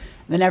younger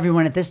than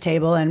everyone at this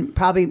table and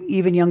probably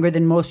even younger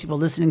than most people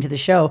listening to the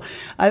show.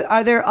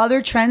 Are there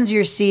other trends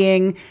you're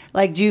seeing?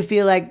 Like, do you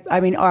feel like,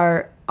 I mean,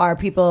 are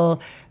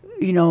people,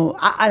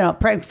 I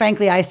don't know,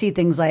 frankly, I see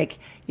things like,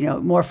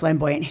 more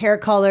flamboyant hair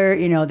color,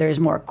 there's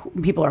more,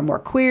 people are more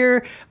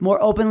queer,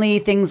 more openly,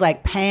 things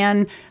like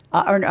pan,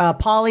 or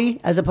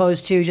poly, as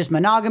opposed to just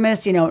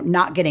monogamous,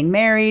 not getting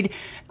married.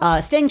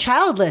 Staying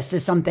childless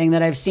is something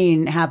that I've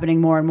seen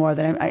happening more and more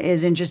that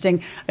is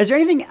interesting. Is there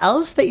anything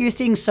else that you're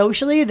seeing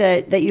socially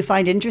that you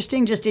find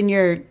interesting just in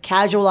your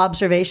casual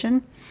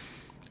observation?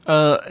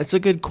 It's a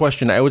good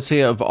question. I would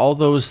say of all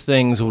those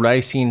things, what I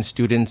see in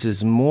students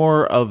is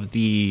more of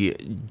the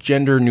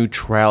gender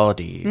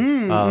neutrality,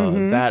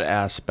 that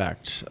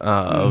aspect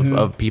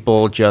of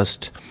people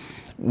just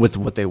with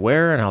what they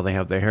wear and how they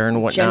have their hair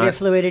and whatnot. Gender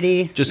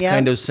fluidity. Just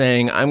kind of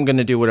saying, I'm going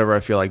to do whatever I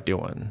feel like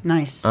doing.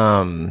 Nice.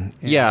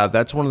 Yeah,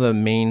 that's one of the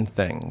main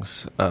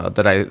things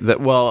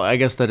I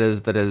guess that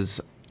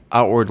is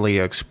outwardly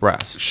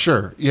expressed.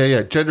 Sure.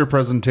 Yeah. Gender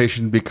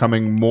presentation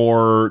becoming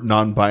more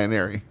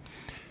non-binary.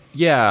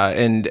 Yeah,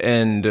 and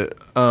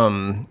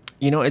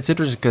it's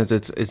interesting because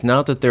it's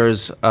not that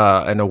there's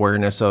an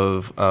awareness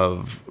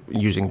of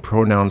using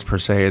pronouns per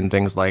se and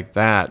things like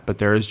that, but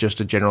there is just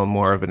a general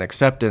more of an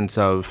acceptance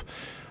of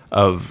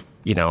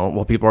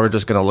people are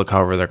just going to look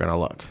however they're going to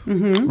look.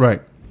 Mm-hmm.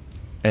 Right.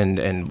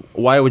 And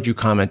why would you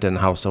comment on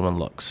how someone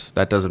looks?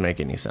 That doesn't make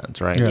any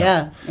sense, right?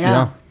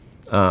 Yeah.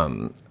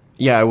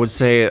 I would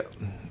say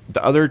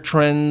the other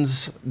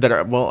trends that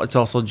are, it's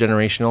also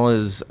generational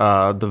is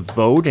the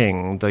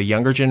voting. The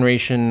younger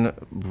generation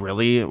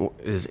really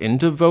is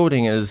into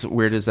voting, as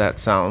weird as that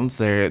sounds.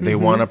 They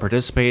want to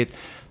participate.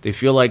 They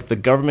feel like the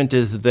government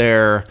is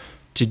there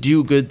to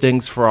do good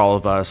things for all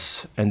of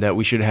us and that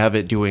we should have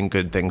it doing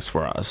good things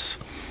for us.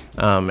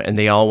 And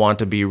they all want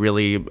to be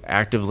really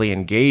actively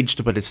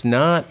engaged, but it's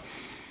not...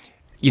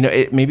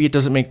 maybe it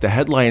doesn't make the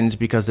headlines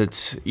because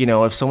it's,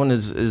 if someone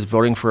is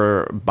voting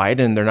for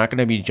Biden, they're not going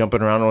to be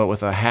jumping around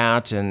with a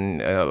hat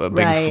and a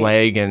big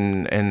flag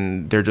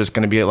and they're just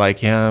going to be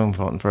like, yeah, I'm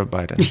voting for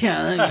Biden.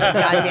 Yeah,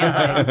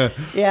 goddamn thing.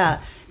 Yeah.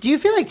 Do you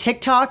feel like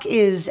TikTok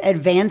is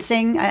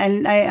advancing,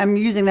 and I'm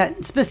using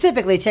that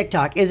specifically,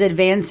 TikTok, is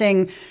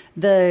advancing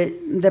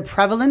the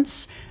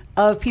prevalence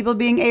of people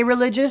being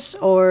a-religious,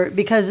 or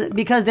because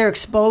they're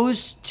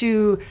exposed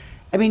to...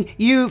 I mean,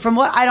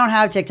 I don't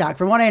have TikTok.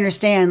 From what I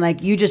understand,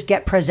 like, you just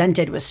get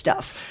presented with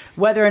stuff.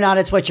 Whether or not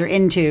it's what you're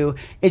into,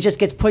 it just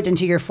gets put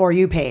into your For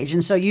You page.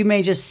 And so you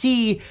may just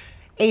see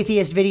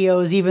atheist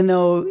videos, even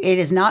though it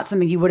is not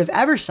something you would have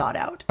ever sought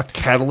out. A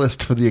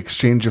catalyst for the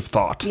exchange of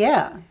thought.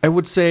 Yeah. I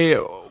would say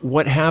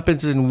what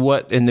happens in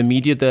the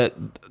media that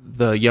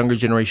the younger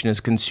generation is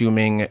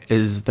consuming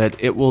is that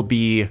it will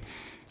be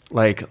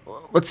like...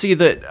 Let's say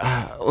that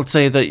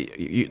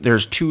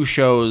there's two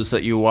shows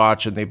that you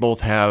watch and they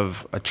both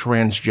have a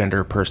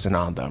transgender person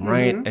on them,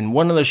 right? Mm-hmm. And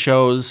one of the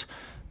shows,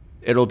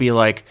 it'll be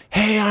like,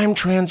 hey, I'm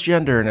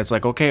transgender. And it's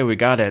like, okay, we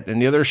got it.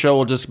 And the other show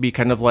will just be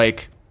kind of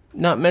like,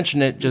 not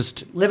mention it,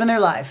 just... living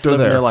their life.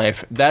 Living their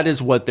life. That is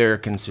what they're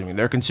consuming.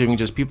 They're consuming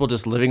just people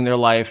just living their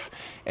life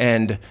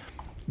and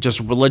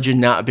just religion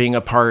not being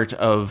a part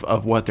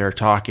of what they're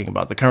talking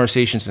about. The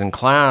conversations in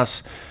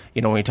class,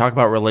 when we talk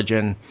about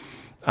religion...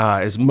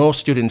 is most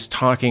students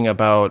talking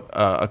about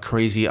a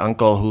crazy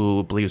uncle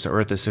who believes the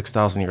earth is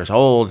 6,000 years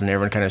old and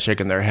everyone kind of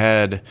shaking their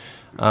head.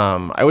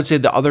 I would say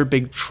the other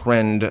big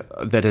trend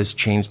that has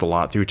changed a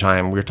lot through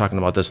time, we were talking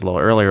about this a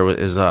little earlier,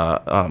 is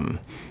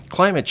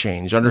climate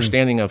change,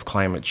 understanding of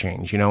climate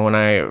change. When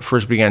I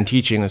first began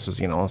teaching, this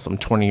was, some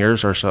 20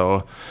 years or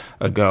so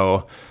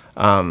ago,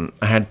 I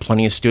had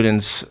plenty of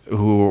students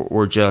who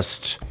were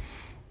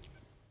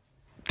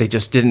they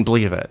just didn't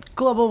believe it.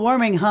 Global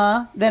warming,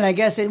 huh? Then I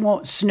guess it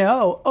won't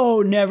snow.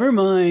 Oh, never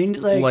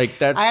mind. Like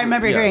that's... I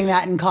remember hearing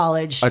that in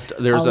college.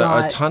 There's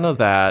a ton of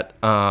that,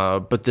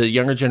 but the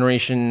younger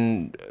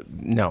generation,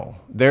 no.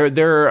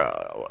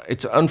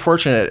 It's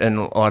unfortunate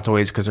in lots of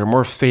ways because they're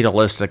more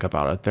fatalistic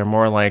about it. They're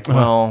more like,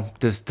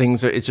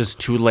 it's just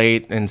too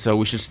late, and so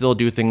we should still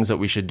do things that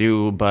we should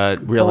do,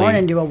 but really... Born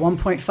into a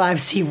 1.5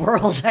 C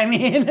world, I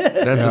mean.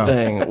 That's the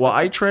thing. Well,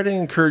 I try to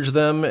encourage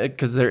them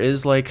because there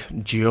is like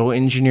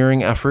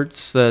geoengineering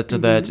efforts that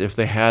if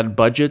they had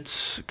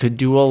budgets could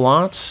do a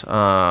lot,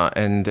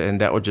 and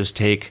that would just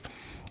take,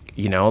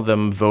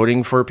 them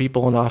voting for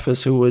people in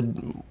office who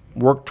would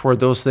work toward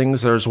those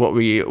things. There's what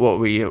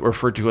we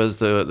refer to as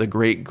the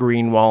Great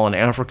Green Wall in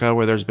Africa,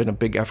 where there's been a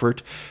big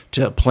effort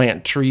to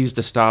plant trees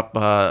to stop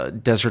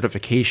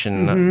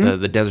desertification.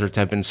 The deserts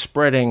have been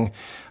spreading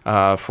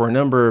for a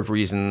number of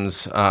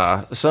reasons,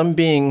 some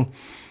being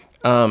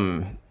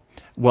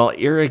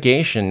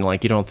irrigation.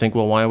 Like, you don't think,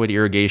 why would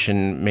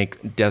irrigation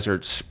make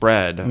deserts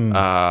spread?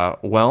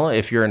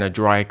 If you're in a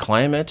dry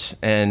climate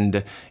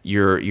and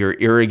you're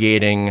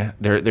irrigating,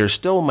 there's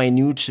still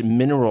minute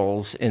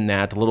minerals in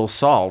that, little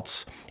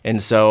salts,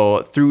 and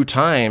so through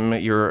time,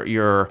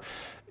 you're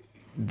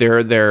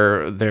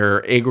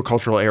their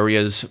agricultural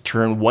areas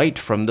turn white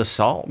from the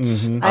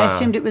salts. I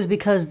assumed it was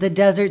because the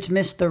deserts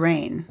missed the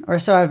rain, or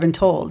so I've been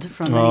told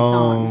from many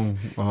songs.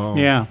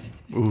 Yeah.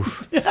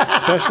 Oof.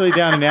 Especially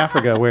down in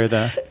Africa where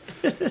the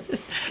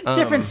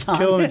Different song.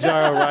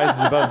 Kilimanjaro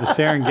rises above the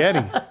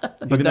Serengeti.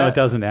 Even though it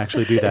doesn't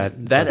actually do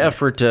that. That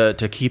effort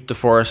to keep the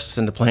forests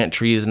and to plant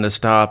trees and to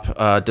stop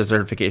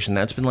desertification,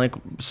 that's been like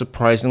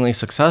surprisingly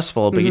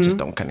successful, but you just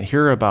don't kind of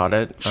hear about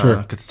it. Sure.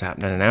 Because it's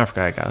happening in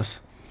Africa, I guess.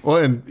 Well,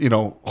 and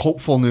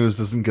hopeful news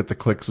doesn't get the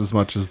clicks as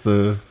much as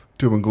the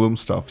doom and gloom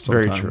stuff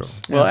sometimes. Very true.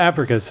 Well,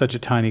 Africa is such a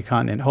tiny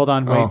continent. Hold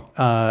on, wait.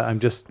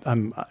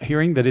 I'm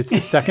hearing that it's the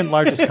second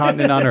largest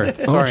continent on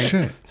Earth.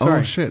 Sorry.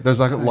 Oh shit! There's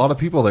like a lot of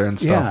people there and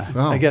stuff.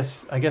 Yeah, Oh. I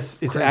guess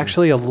it's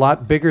actually a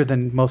lot bigger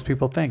than most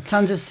people think.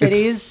 Tons of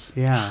cities,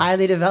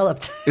 highly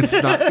developed. It's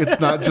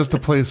not just a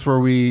place where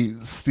we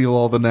steal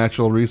all the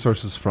natural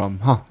resources from.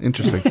 Huh?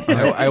 Interesting.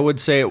 I would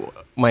say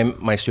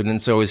my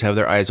students always have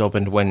their eyes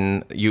opened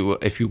when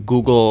if you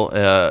Google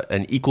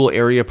an equal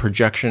area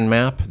projection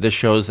map. This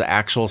shows the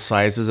actual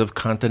sizes of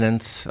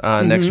continents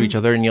next to each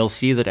other, and you'll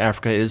see that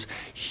Africa is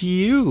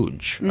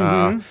huge.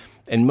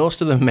 And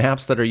most of the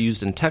maps that are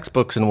used in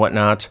textbooks and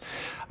whatnot,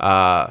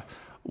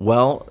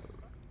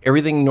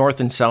 everything north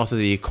and south of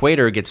the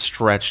equator gets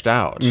stretched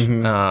out,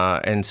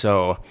 and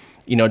so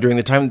during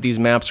the time that these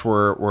maps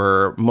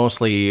were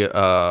mostly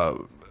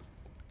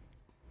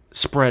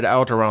spread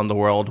out around the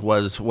world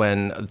was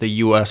when the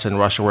U.S. and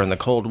Russia were in the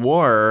Cold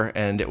War,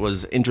 and it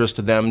was interest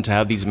to them to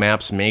have these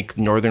maps make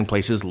northern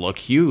places look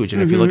huge.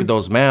 And if you look at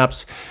those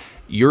maps,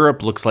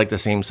 Europe looks like the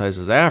same size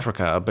as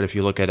Africa, but if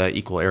you look at an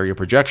equal area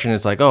projection,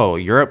 it's like, oh,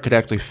 Europe could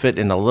actually fit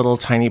in a little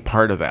tiny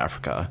part of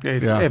Africa.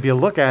 If you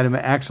look at them,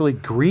 actually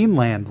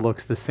Greenland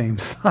looks the same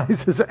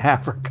size as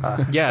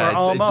Africa. Yeah,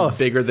 it's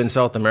bigger than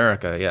South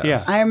America, yes.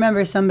 Yeah. I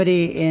remember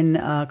somebody in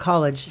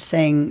college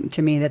saying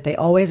to me that they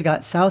always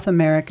got South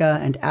America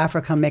and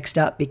Africa mixed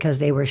up because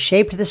they were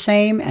shaped the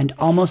same and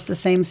almost the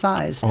same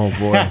size. Oh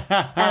boy.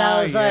 And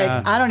I was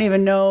like, I don't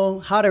even know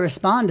how to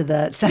respond to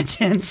that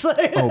sentence.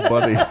 Oh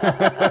buddy.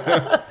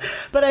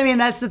 But I mean,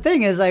 that's the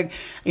thing is like,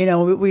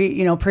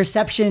 we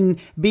perception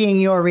being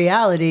your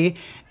reality.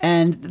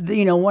 And,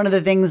 one of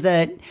the things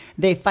that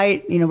they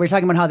fight, we're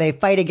talking about how they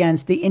fight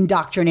against the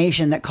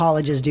indoctrination that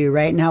colleges do,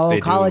 right? And how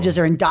colleges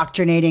are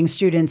indoctrinating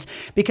students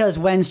because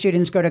when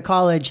students go to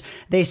college,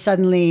 they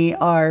suddenly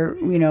are,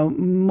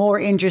 more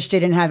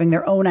interested in having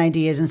their own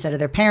ideas instead of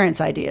their parents'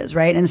 ideas,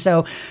 right? And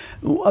so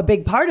a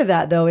big part of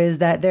that, though, is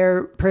that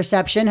their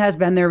perception has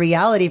been their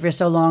reality for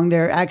so long.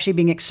 They're actually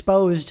being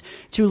exposed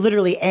to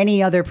literally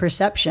any other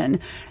perception.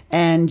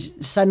 And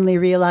suddenly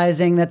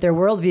realizing that their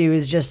worldview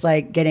is just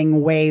like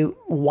getting way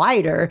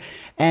wider.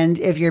 And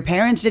if your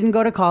parents didn't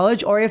go to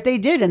college, or if they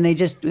did and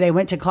they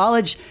went to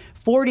college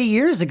 40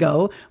 years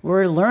ago,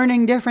 we're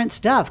learning different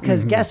stuff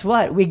because guess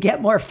what? We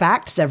get more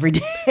facts every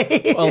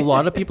day. A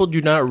lot of people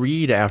do not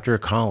read after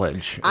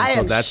college. And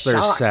so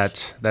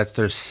that's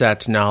their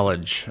set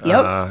knowledge.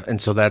 Yep.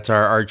 And so that's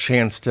our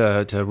chance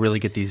to really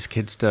get these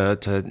kids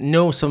to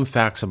know some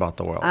facts about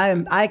the world.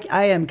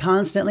 I am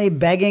constantly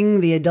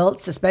begging the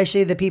adults,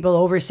 especially the people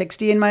over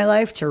 60 in my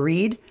life, to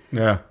read.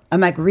 Yeah. I'm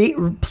like,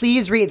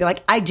 please read. They're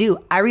like, I do.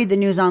 I read the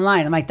news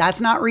online. I'm like, that's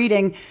not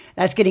reading.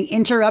 That's getting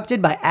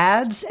interrupted by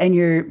ads, and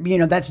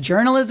that's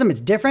journalism. It's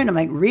different. I'm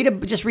like,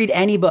 just read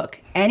any book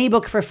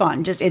for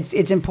fun. Just it's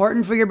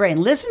important for your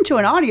brain. Listen to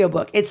an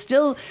audiobook. It's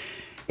still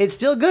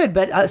good.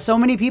 But so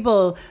many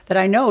people that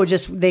I know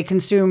they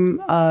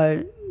consume.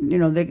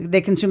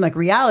 They consume like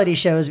reality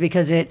shows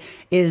because it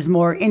is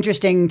more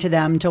interesting to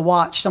them to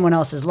watch someone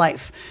else's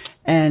life.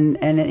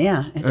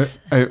 It's.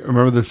 I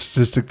remember the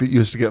statistic that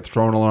used to get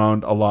thrown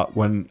around a lot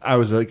when I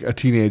was like a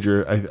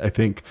teenager. I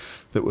think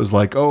that was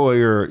like, oh,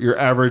 your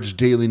average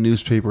daily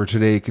newspaper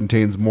today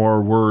contains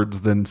more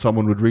words than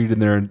someone would read in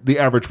there. The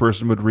average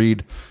person would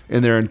read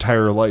in their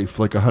entire life,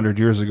 like 100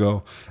 years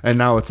ago. And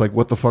now it's like,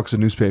 what the fuck's a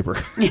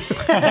newspaper?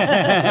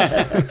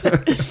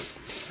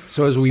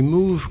 So as we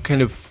move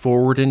kind of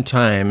forward in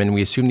time, and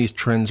we assume these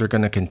trends are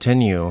going to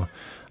continue.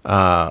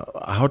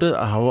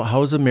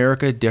 How is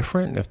America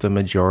different if the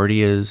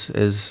majority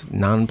is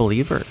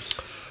non-believers?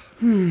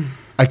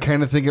 I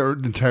kind of think it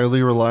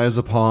entirely relies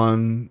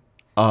upon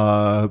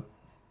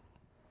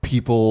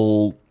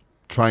people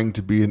trying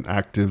to be an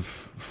active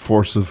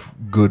force of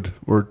good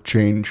or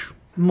change.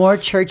 More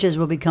churches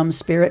will become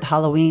spirit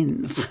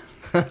Halloweens.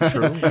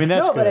 True. I mean,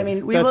 that's good. But I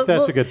mean,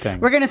 that's a good thing.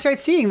 We're going to start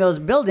seeing those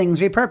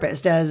buildings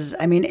repurposed as,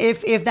 I mean,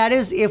 if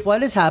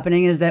what is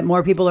happening is that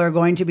more people are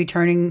going to be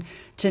turning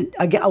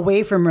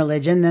away from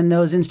religion, then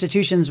those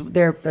institutions,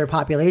 their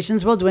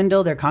populations will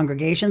dwindle, their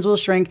congregations will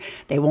shrink.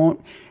 They won't.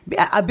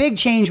 A big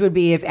change would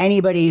be if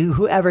anybody,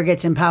 whoever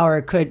gets in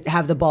power, could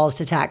have the balls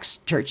to tax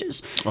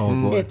churches.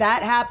 Oh, boy. If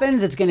that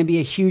happens, it's going to be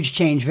a huge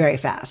change very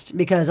fast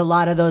because a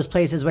lot of those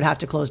places would have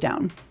to close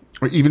down.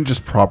 Or even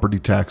just property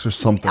tax or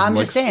something. I'm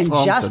like just saying,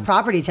 just something.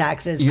 property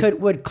taxes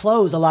would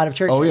close a lot of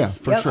churches. Oh, yeah,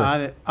 for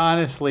sure.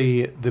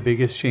 Honestly, the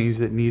biggest change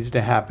that needs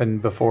to happen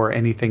before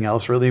anything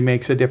else really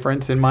makes a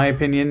difference, in my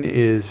opinion,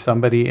 is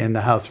somebody in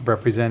the House of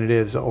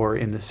Representatives or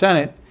in the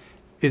Senate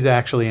is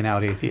actually an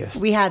out atheist.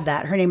 We had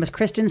that. Her name was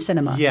Kristen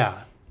Sinema.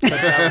 Yeah. But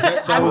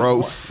that was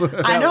Gross.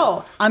 I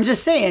know. I'm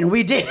just saying,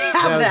 we did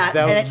have that,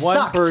 that and was it one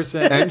sucked.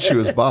 person. And she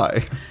was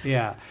bi.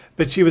 Yeah.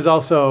 But she was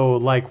also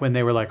like, when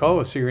they were like,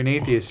 oh, so you're an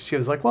atheist. She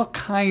was like, well,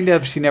 kind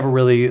of. She never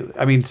really,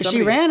 I mean,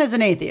 She ran as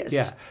an atheist.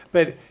 Yeah.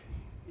 But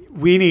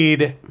we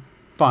need,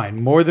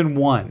 more than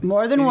one.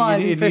 More than one,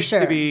 it for needs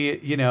sure. to be,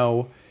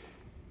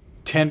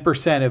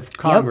 10% of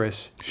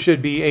Congress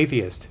should be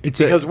atheist. It's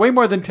because way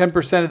more than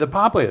 10% of the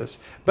populace.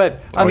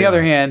 But on the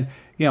other hand,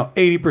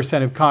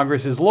 80% of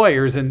Congress is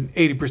lawyers and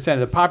 80% of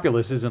the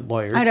populace isn't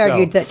lawyers. I'd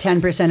argue that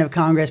 10% of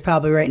Congress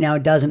probably right now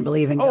doesn't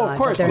believe in God. Oh, of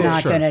course. But they're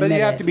not going to admit But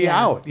you it. have to be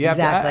Yeah, out. You have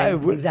exactly.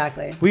 to,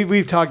 Exactly.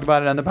 We've talked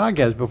about it on the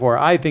podcast before.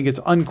 I think it's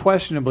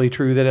unquestionably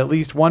true that at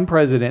least one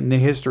president in the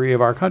history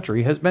of our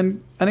country has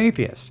been an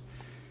atheist.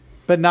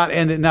 But not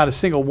a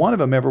single one of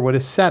them ever would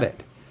have said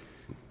it.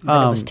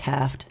 But it was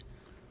Taft.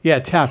 Yeah,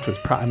 Taft was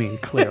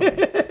clearly.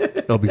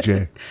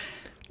 LBJ.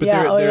 But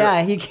Yeah,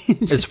 they're- he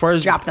can As far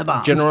as drop the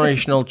bombs.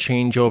 generational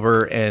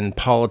changeover and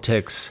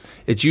politics,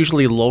 it's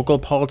usually local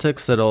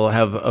politics that'll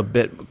have a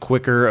bit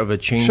quicker of a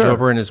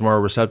changeover and is more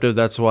receptive.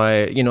 That's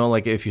why,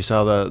 like if you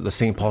saw the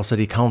St. Paul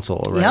City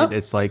Council, right? Yep.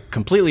 It's like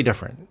completely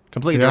different.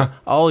 Completely Yeah.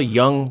 different. All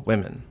young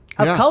women.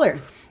 of Yeah. color.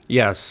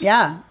 Yes.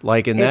 Yeah.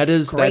 Like, and It's that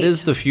is great.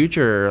 the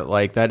future.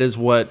 Like, that is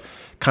what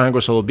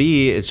Congress will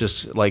be. It's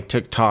just like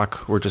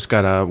TikTok. We're just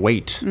gotta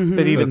wait. Mm-hmm.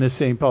 But even the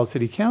St. Paul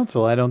City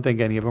Council, I don't think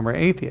any of them are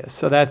atheists.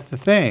 So that's the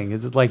thing.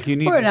 Is it like you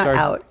need We're to not start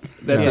out.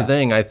 That's Yeah. the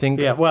thing. I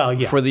think Yeah.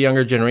 for the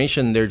younger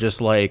generation, they're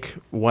just like,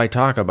 why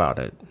talk about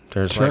it?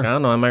 There's Sure. like, I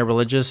don't know, am I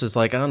religious? It's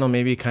like, I don't know,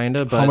 maybe kind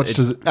of, but How much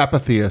does it,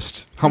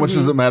 apatheist? How much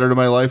does it matter to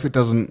my life? It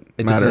doesn't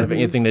it matter. doesn't have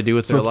anything to do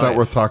with So their it's life. not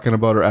worth talking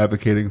about or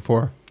advocating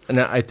for. And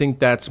I think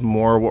that's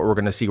more what we're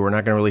going to see. We're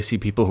not going to really see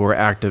people who are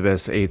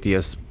activists,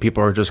 atheists.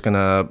 People are just going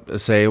to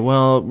say,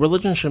 well,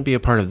 religion shouldn't be a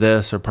part of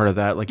this or part of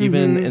that. Like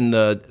even in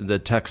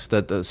the text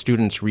that the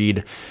students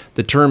read,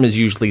 the term is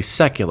usually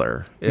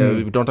secular.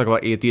 We don't talk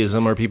about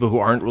atheism or people who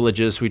aren't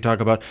religious. We talk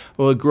about,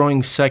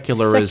 growing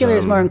secularism. Secular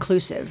is more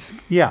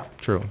inclusive. Yeah.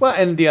 True. Well,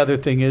 and the other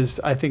thing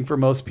is, I think for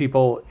most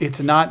people,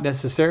 it's not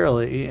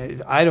necessarily,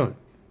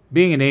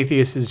 being an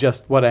atheist is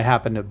just what I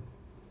happen to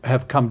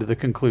have come to the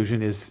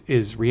conclusion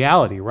is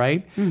reality,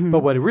 right? But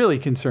what really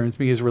concerns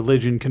me is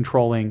religion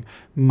controlling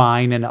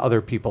mine and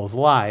other people's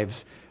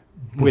lives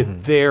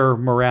with their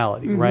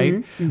morality,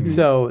 right?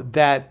 So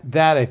that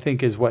I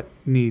think is what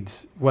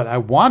I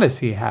want to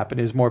see happen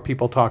is more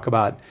people talk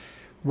about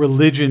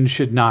religion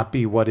should not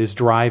be what is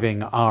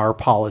driving our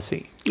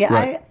policy. Yeah,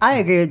 Right. I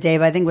agree with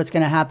Dave. I think what's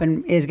going to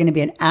happen is going to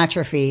be an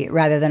atrophy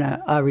rather than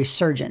a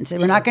resurgence.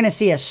 We're not going to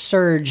see a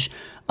surge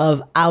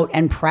of out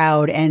and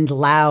proud and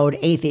loud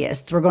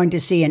atheists. We're going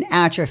to see an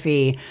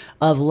atrophy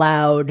of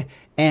loud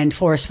and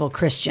forceful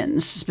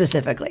Christians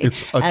specifically.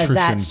 It's as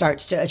that attrition.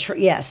 starts to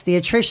yes, the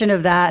attrition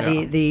of that,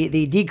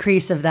 the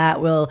decrease of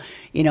that will,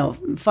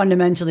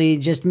 fundamentally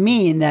just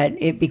mean that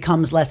it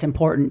becomes less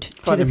important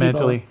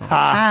Fundamentally. to the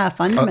people.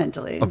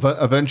 Fundamentally.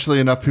 Eventually,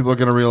 enough people are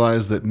going to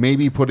realize that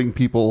maybe putting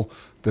people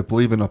that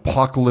believe in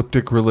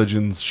apocalyptic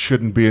religions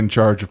shouldn't be in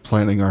charge of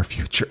planning our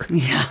future.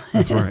 Yeah.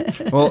 That's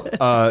right. Well,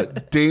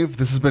 Dave,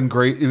 this has been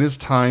great. It is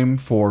time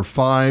for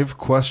 5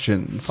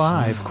 questions.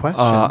 5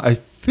 questions. I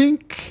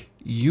think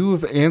you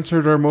have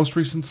answered our most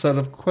recent set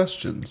of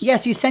questions.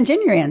 Yes, you sent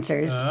in your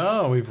answers.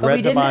 Oh, we've But read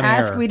we them didn't on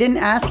ask. air. We didn't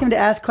ask him to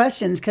ask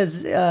questions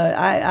because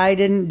I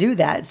didn't do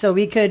that. So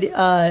we could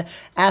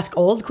ask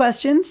old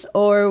questions,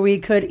 or we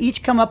could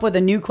each come up with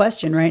a new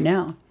question right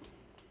now.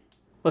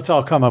 Let's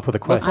all come up with a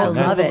question. I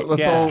love it.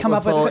 Let's come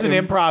up with This is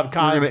an improv We're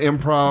con. going to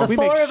improv. We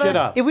Four make of shit us.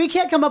 up. If we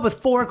can't come up with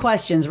 4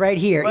 questions right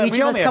here, Well, each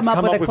we of us only have come to up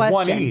come with up a with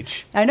question. one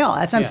each. I know.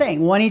 That's what I'm Yeah.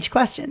 saying. One each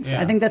questions.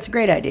 Yeah. I think that's a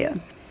great idea.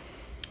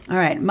 All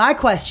right, my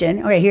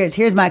question. Okay,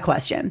 here's my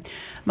question.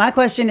 My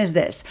question is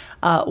this: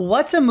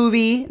 what's a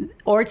movie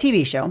or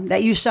TV show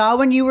that you saw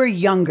when you were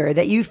younger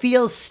that you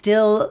feel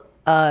still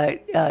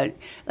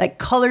like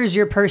colors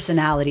your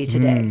personality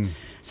today?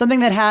 Something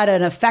that had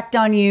an effect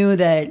on you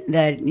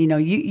that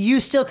you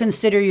still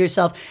consider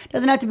yourself.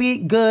 Doesn't have to be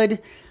good.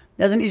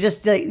 Doesn't you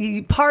just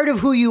part of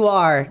who you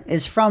are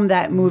is from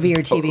that movie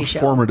or TV show.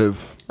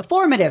 Formative. A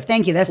formative.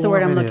 Thank you. That's the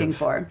word I'm looking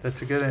Formative. for.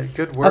 That's a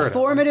good word. A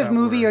formative I like that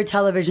movie word. or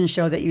television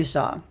show that you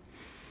saw.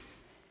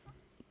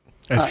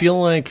 I feel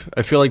like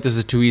this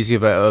is too easy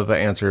of an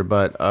answer,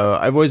 but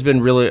I've always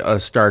been really a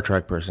Star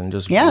Trek person,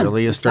 just Yeah,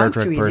 really a it's Star not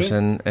Trek too easy.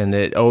 person, and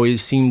it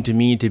always seemed to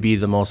me to be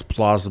the most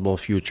plausible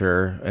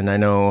future. And I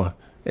know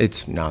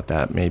it's not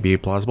that maybe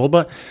plausible,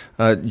 but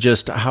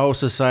just how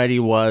society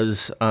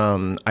was,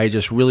 I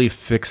just really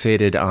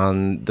fixated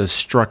on the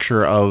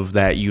structure of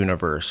that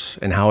universe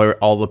and how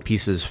all the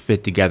pieces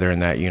fit together in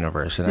that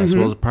universe. And I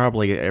suppose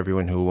probably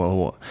everyone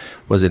who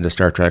was into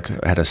Star Trek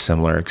had a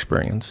similar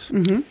experience.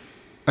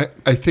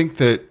 I think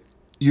that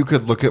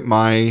look at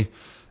my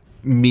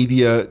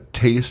media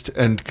taste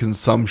and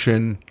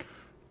consumption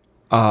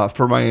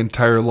for my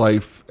entire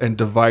life and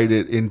divide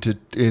it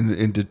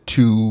into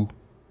two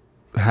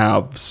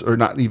halves, or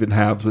not even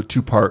halves, but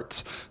two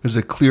parts. There's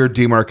a clear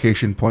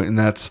demarcation point, and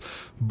that's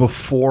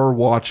before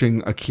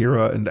watching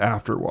Akira and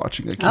after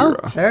watching Akira.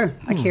 Oh, sure.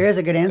 Akira's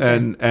a good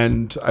answer.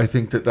 And I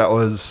think that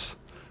was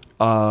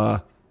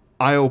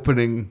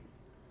eye-opening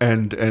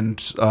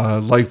and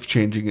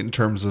life-changing in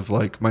terms of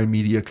like my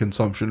media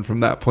consumption from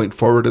that point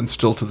forward, and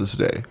still to this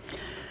day.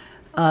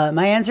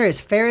 My answer is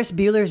Ferris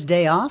Bueller's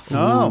Day Off,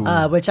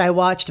 which I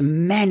watched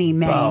many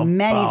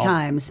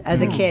times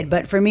as a kid.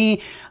 But for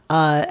me,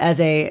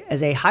 as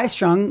a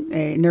high-strung,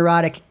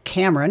 neurotic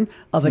Cameron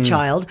of a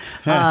child,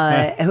 who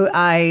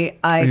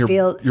I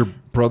feel your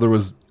brother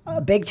was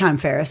big time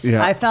Ferris.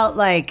 Yeah. I felt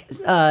like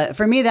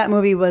for me that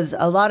movie was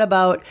a lot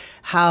about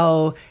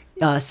how.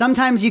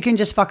 Sometimes you can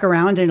just fuck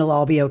around and it'll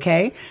all be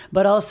okay.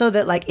 But also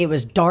that like it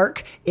was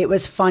dark, it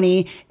was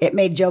funny, it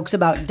made jokes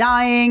about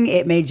dying,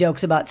 it made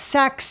jokes about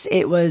sex.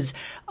 It was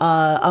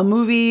a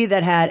movie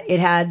that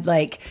had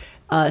like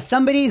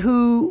somebody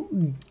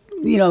who,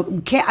 you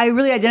know, I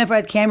really identify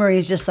with Cameron.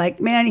 He's just like,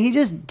 man, he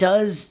just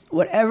does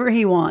whatever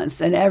he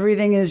wants and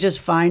everything is just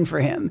fine for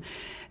him.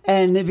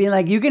 And it'd be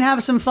like, you can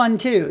have some fun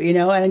too, you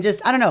know? And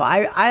just, I don't know.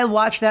 I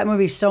watched that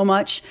movie so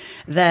much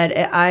that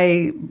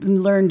I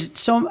learned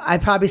I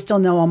probably still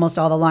know almost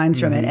all the lines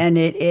from it. And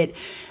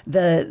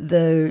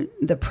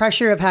the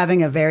pressure of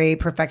having a very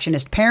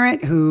perfectionist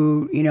parent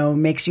who, you know,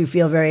 makes you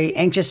feel very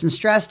anxious and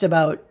stressed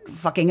about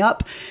fucking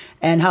up,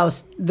 and how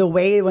the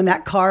way when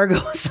that car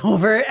goes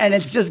over and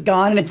it's just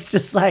gone and it's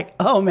just like,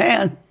 oh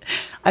man,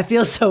 I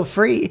feel so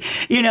free.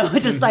 You know,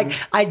 it's just like,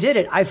 I did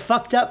it. I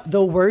fucked up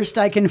the worst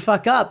I can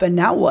fuck up. And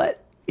now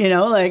what? You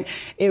know, like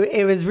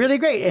it was really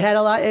great. It had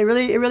a lot. It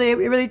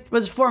really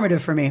was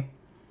formative for me.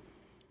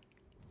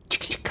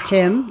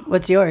 Tim,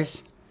 what's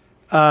yours?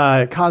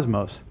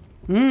 Cosmos.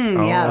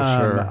 Yeah.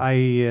 Sure.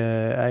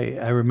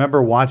 I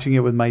remember watching it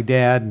with my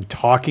dad and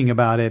talking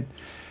about it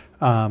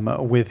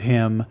with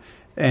him.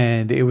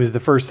 And it was the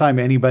first time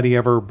anybody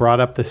ever brought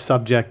up the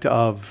subject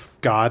of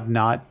God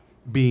not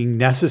being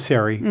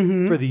necessary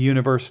for the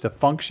universe to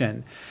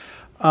function.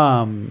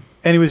 And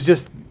it was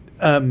just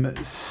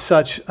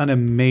such an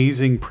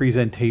amazing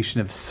presentation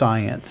of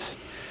science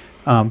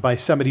by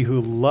somebody who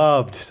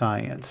loved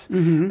science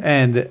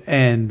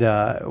and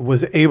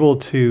was able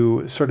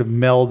to sort of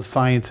meld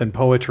science and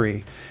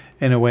poetry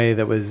in a way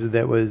that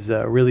was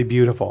really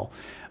beautiful.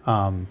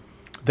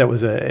 That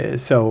was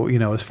so, you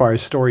know, as far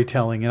as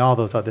storytelling and all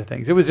those other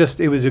things, it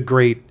was a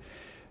great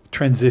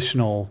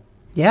transitional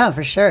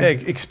for sure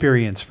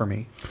experience for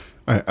me.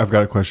 I've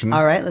got a question.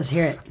 All right, let's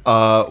hear it.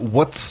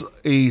 What's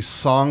a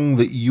song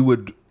that you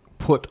would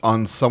put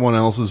on someone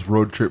else's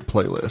road trip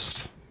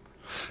playlist?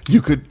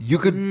 You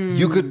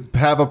could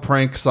have a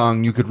prank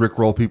song. You could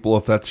rickroll people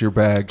if that's your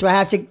bag. Do I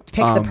have to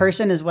pick the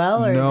person as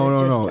well? Or No.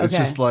 Okay. It's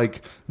just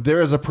like, there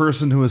is a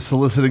person who is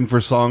soliciting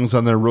for songs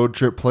on their road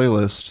trip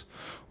playlist.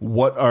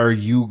 What are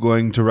you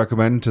going to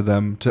recommend to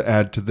them to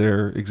add to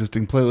their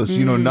existing playlist?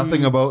 You know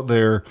nothing about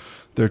their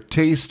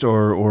taste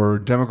or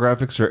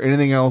demographics or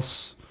anything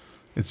else.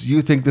 It's,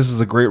 you think this is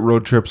a great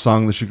road trip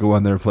song that should go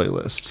on their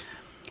playlist.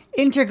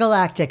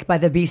 Intergalactic by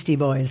the Beastie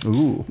Boys.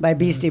 Ooh. By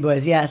Beastie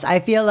Boys, yes. I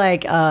feel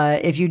like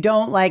if you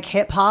don't like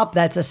hip hop,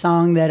 that's a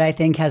song that I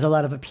think has a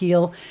lot of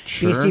appeal.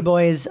 Sure. Beastie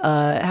Boys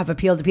have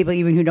appealed to people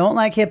even who don't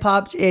like hip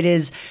hop.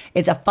 It's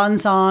a fun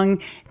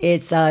song.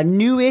 It's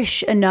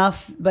newish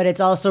enough, but it's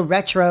also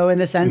retro in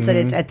the sense that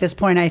it's at this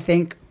point, I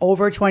think,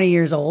 over 20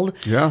 years old.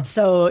 Yeah.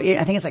 So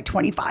I think it's like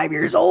 25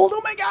 years old.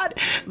 Oh my God.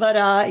 But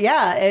I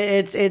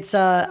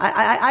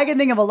can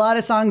think of a lot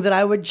of songs that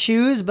I would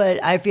choose,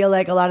 but I feel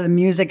like a lot of the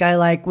music I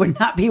like would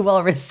not be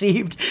well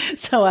received.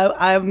 So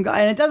and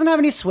it doesn't have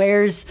any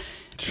swears.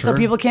 So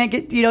people can't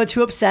get,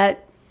 too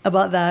upset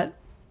about that.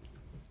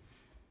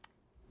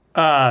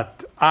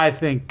 I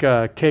think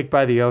Cake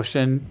by the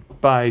Ocean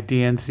by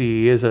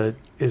DNC is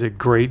a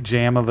great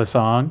jam of a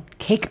song.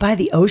 Cake by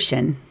the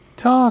Ocean.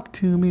 Talk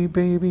to me,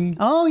 baby.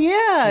 Oh,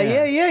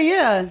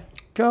 yeah.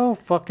 Go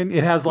fucking.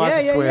 It has lots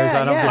of swears.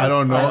 I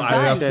don't know. That's I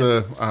fine.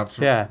 have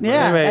to. Yeah.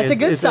 Yeah, Anyway, that's a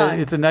good song.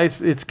 It's a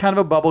nice. It's kind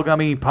of a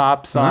bubblegummy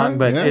pop song,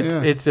 but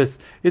it's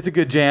a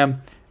good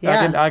jam.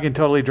 Yeah. I can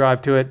totally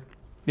drive to it.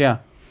 Yeah.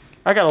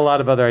 I got a lot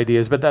of other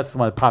ideas, but that's the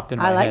one that popped in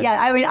my head. Yeah.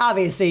 I mean,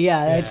 obviously,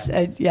 it's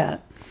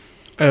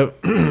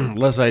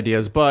Less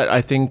ideas, but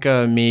I think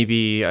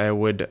maybe I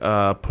would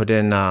put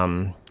in.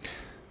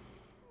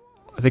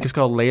 I think it's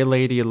called "Lay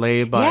Lady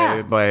Lay"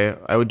 by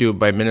I would do it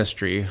by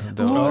Ministry.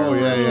 Oh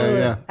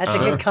yeah. That's a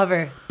good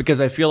cover.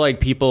 Because I feel like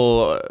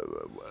people,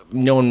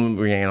 no one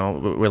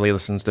really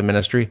listens to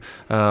Ministry,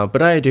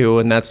 but I do,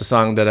 and that's a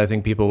song that I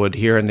think people would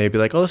hear and they'd be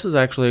like, "Oh, this is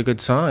actually a good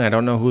song. I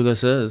don't know who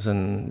this is."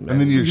 And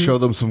then you show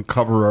them some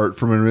cover art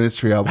from a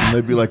Ministry album, and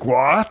they'd be like,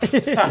 "What?"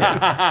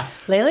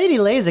 "Lay Lady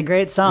Lay" is a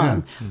great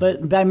song,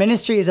 but by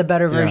Ministry is a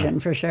better version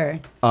for sure.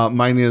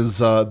 Mine is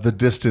 "The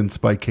Distance"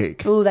 by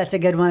Cake. Ooh, that's a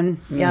good one.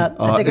 Yeah,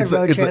 that's a good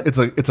road trip.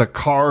 It's a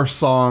car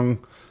song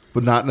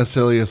but not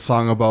necessarily a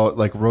song about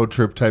like road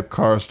trip type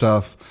car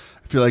stuff.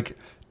 I feel like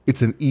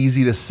it's an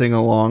easy to sing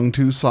along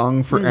to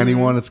song for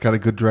anyone. It's got a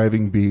good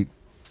driving beat.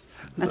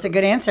 That's a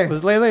good answer.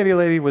 Was Lay Lady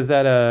Lady, was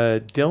that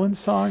a Dylan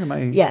song? Am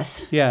I?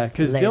 Yes. Yeah,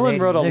 because Lay Dylan Lady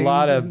wrote a Lady.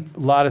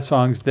 lot of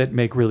songs that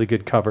make really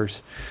good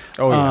covers.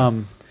 Oh, yeah.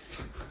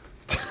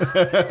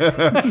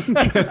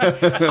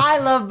 I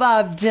love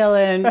Bob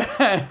Dylan.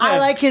 I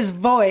like his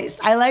voice.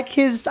 I like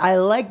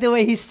the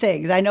way he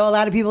sings. I know a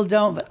lot of people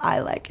don't, but I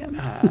like him.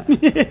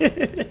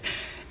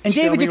 And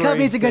Show David me where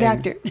he Duchovny's a good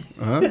sings. actor.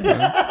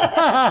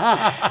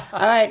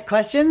 All right,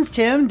 questions.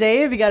 Tim,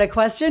 Dave, you got a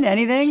question?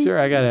 Anything? Sure,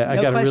 I got a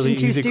No really question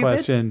too easy stupid?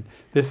 question.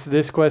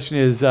 This question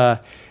is,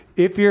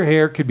 if your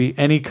hair could be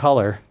any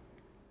color,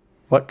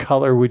 what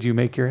color would you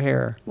make your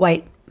hair?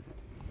 White.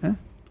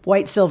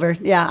 White silver.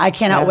 Yeah, I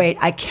cannot Yeah. wait.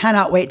 I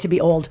cannot wait to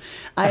be old.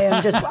 I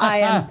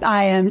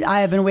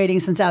have been waiting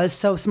since I was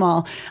so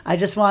small. I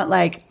just want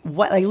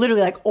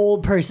literally like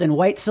old person,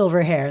 white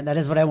silver hair. That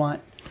is what I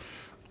want.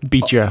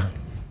 Beat ya.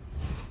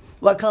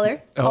 What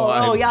color?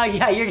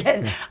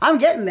 I'm- I'm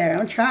getting there.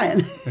 I'm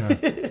trying.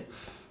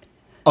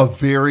 A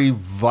very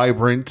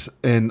vibrant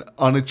and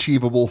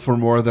unachievable for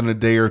more than a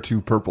day or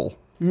two purple.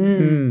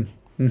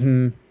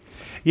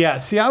 Yeah,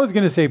 see, I was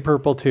going to say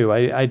purple too.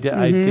 I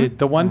did.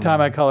 The one time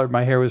I colored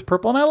my hair was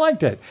purple, and I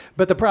liked it.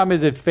 But the problem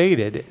is it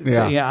faded.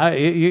 Yeah.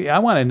 I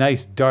want a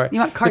nice dark. You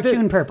want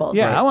cartoon purple.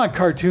 Yeah, Right. I want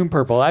cartoon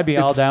purple. I'd be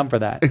all It's- down for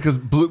that. Because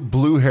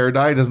blue hair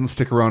dye doesn't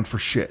stick around for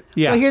shit.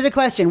 Yeah. So here's a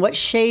question: what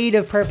shade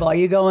of purple are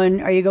you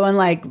going? Are you going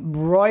like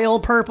royal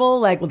purple,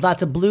 like with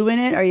lots of blue in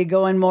it? Are you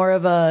going more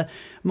of a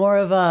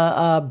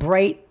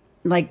bright,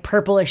 like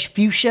purplish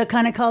fuchsia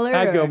kind of color?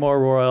 I'd go or more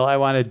royal. I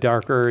want a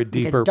darker,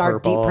 deeper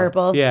dark, deep purple.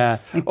 purple? Yeah.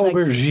 Like-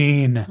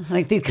 Aubergine.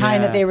 like the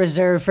kind Yeah. that they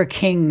reserve for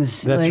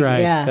kings. That's Like,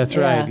 right. Yeah, That's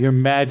yeah. right. Your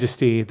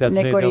Majesty. That's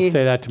Nick, what do they'll you-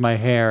 say that to my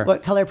hair.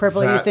 What color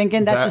purple are you That-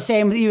 thinking? That's that- the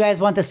same. You guys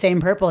want the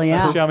same purple,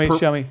 yeah? Show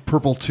me.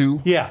 Purple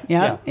too. Yeah.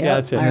 Yeah,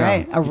 That's it. All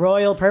right, a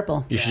royal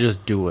purple. You should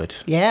just do it.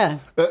 Yeah.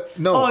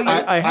 No, Oh,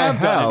 yeah. I have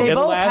done it. They It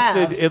both lasted.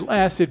 have. It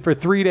lasted for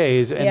 3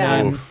 days, and Yeah.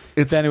 then Oof.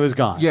 It's- then it was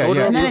gone. Yeah, Go to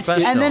yeah. And then it's-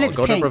 professional. and then it's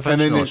Go pink. to And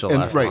then professional. She'll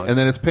last long. and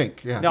then it's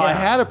pink. Yeah. No, I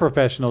had a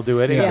professional do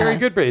it. It's Yeah. very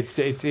good, but it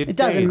It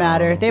doesn't fades.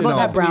 matter. They both No.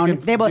 have brown. You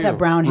can They both have do.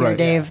 brown hair, Right.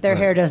 Dave. Their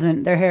hair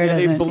doesn't. Their hair Yeah,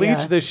 doesn't. they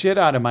bleached yeah. the shit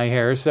out of my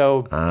hair,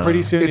 so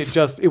pretty soon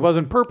it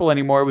wasn't purple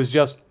anymore. It was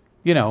just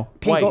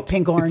white.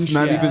 pink orange. It's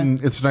not Yeah. even.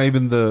 It's not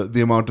even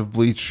the amount of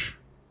bleach,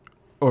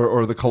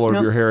 or the color Nope.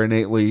 of your hair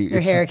innately. Your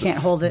It's hair just can't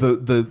hold it.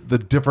 The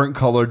different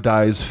color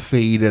dyes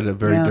fade at a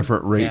very Yeah.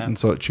 different rate, Yeah. and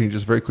so it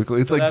changes very quickly.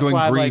 It's So like that's going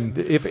why I'm green.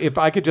 like, if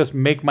I could just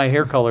make my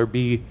hair color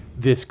be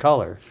this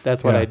color,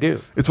 that's what Yeah. I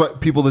do. It's why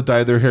people that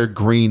dye their hair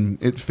green,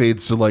 it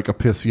fades to like a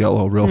piss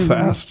yellow real Mm-hmm.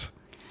 fast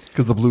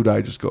because the blue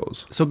dye just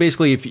goes. So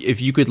basically,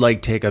 if you could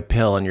like take a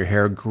pill and your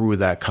hair grew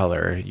that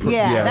color, Yeah,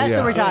 Yeah, that's yeah,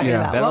 what we're talking yeah.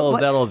 about. that'll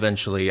What- that'll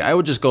eventually. I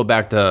would just go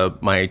back to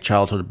my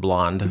childhood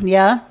blonde.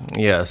 yeah.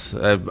 Yes,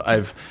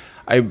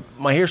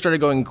 my hair started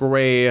going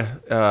gray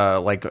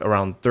like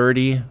around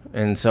 30,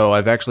 and so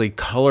I've actually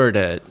colored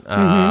it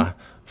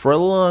for a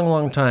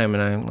long time,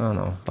 and I don't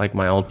know, like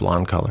my old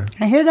blonde color.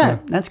 I hear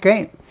that. That's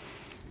great.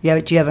 Yeah.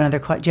 Do you have another?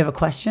 Do you have a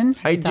question?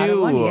 I Thought of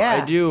one? do. Yeah.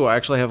 I do. I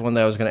actually have one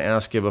that I was going to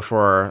ask you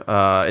before.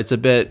 It's a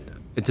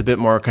bit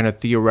more kind of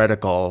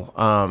theoretical.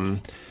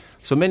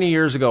 So many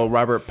years ago,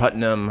 Robert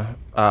Putnam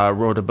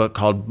wrote a book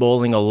called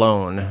Bowling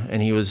Alone,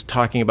 and he was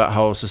talking about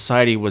how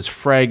society was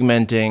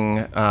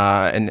fragmenting,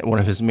 and one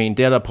of his main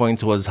data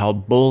points was how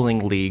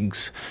bowling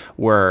leagues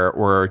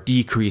were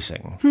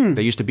decreasing.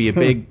 They used to be a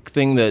big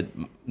thing that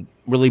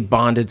really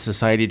bonded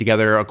society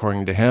together,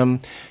 according to him.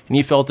 And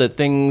he felt that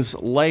things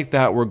like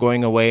that were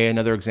going away.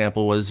 Another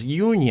example was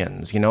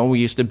unions. We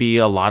used to be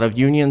a lot of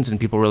unions and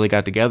people really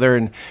got together,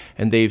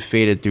 and they've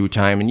faded through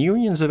time. And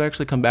unions have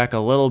actually come back a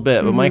little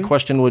bit. But my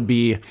question would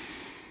be,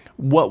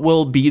 what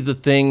will be the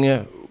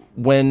thing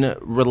when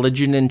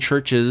religion and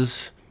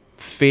churches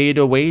fade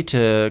away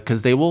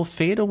because they will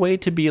fade away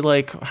to be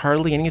like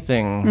hardly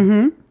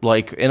anything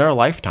like in our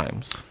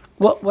lifetimes?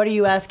 What are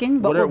you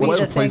asking? What will be what's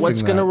the thing? replacing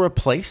What's going to that?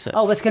 replace it?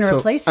 Oh, what's going to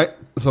replace it?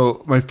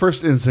 So my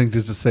first instinct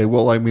is to say,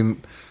 well, I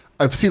mean,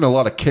 I've seen a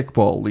lot of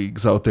kickball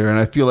leagues out there, and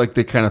I feel like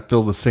they kind of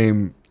fill the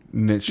same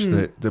niche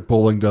that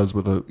bowling does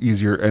with an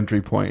easier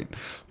entry point.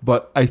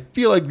 But I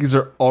feel like these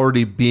are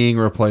already being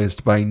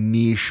replaced by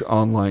niche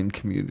online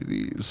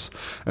communities.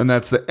 And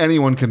that's that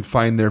anyone can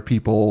find their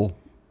people,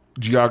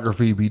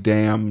 geography be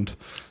damned.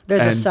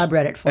 There's a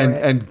subreddit for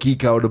it. And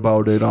geek out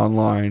about it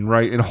online,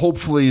 right? And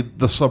hopefully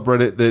the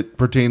subreddit that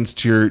pertains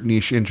to your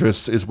niche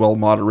interests is well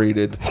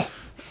moderated.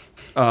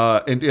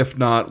 And if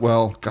not,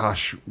 well,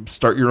 gosh,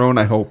 start your own,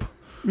 I hope.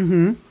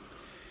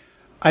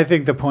 I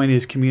think the point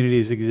is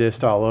communities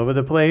exist all over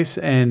the place,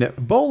 and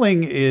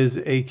bowling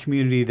is a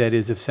community that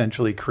is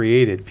essentially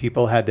created.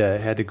 People had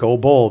to go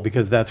bowl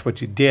because that's what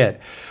you did.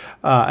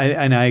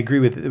 And I agree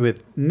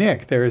with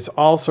Nick. There's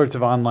all sorts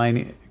of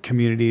online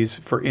communities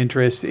for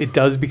interest. It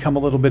does become a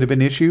little bit of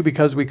an issue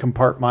because we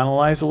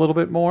compartmentalize a little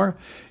bit more.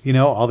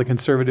 All the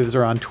conservatives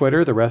are on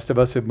Twitter. The rest of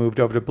us have moved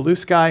over to Blue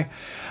Sky.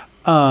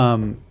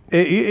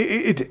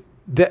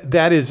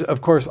 that is,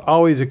 of course,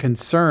 always a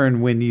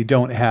concern when you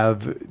don't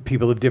have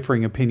people of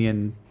differing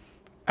opinion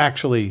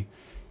actually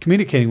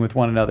communicating with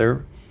one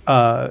another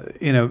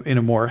in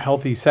a more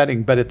healthy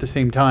setting. But at the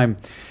same time,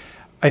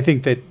 I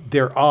think that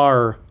there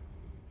are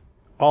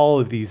all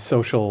of these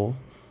social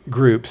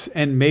groups,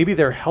 and maybe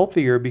they're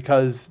healthier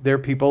because they're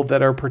people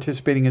that are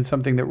participating in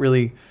something that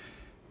really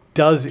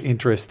does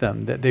interest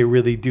them, that they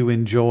really do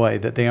enjoy,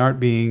 that they aren't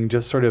being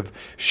just sort of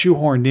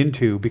shoehorned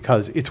into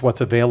because it's what's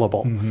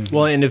available.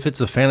 Well, and if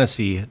it's a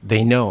fantasy,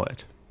 they know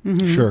it.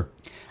 Sure.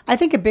 I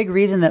think a big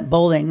reason that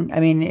bowling, I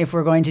mean, if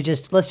we're going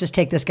to let's just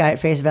take this guy at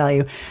face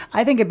value.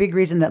 I think a big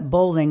reason that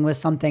bowling was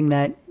something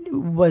that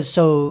was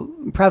so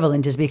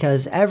prevalent is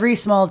because every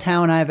small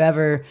town I've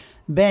ever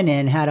been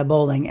in had a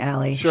bowling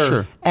alley.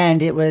 Sure.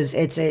 And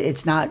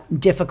it's not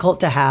difficult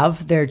to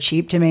have. They're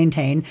cheap to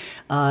maintain.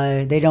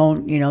 They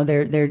don't,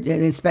 they're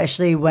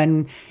especially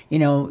when,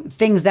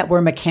 things that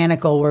were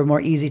mechanical were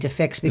more easy to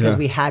fix because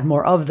we had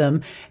more of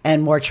them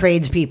and more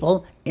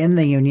tradespeople in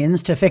the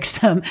unions to fix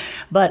them.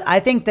 But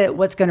I think that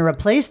what's going to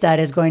replace that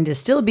is going to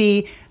still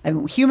be,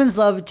 humans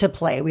love to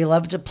play. We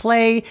love to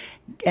play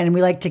and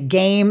we like to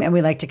game and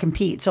we like to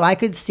compete. So I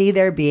could see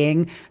there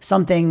being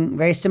something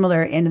very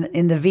similar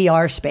in the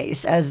VR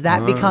space as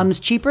that becomes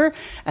cheaper,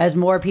 as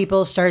more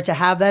people start to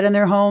have that in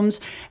their homes.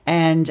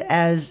 And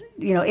as,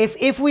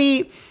 if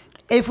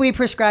we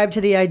prescribe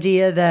to the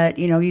idea that,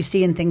 you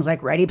see in things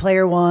like Ready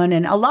Player One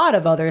and a lot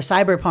of other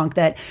cyberpunk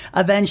that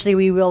eventually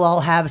we will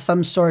all have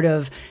some sort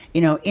of,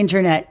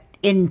 internet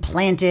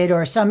implanted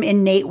or some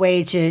innate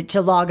way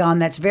to log on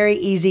that's very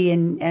easy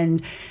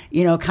and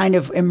kind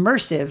of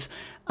immersive.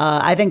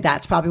 I think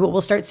that's probably what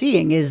we'll start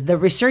seeing is the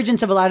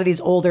resurgence of a lot of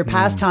these older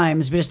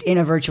pastimes just in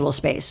a virtual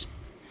space.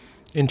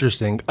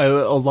 Interesting. A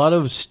lot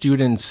of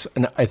students,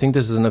 and I think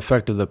this is an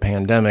effect of the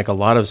pandemic, a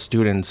lot of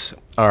students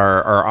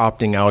are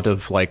opting out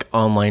of like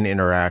online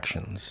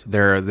interactions.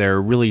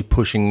 They're really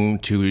pushing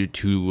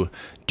to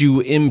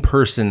do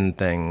in-person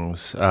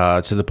things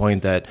to the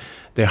point that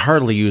they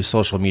hardly use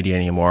social media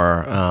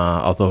anymore,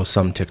 although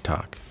some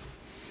TikTok.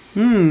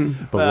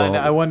 But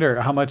I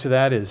wonder how much of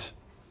that is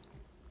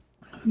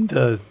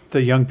the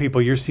young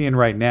people you're seeing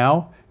right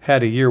now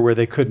had a year where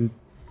they couldn't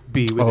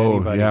be with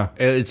anybody. Yeah.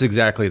 It's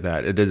exactly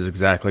that. It is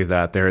exactly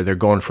that. They're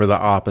going for the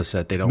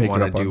opposite. They don't Make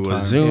want it to up on do a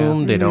time. Zoom.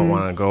 Yeah. They don't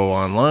want to go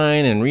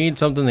online and read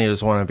something. They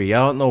just want to be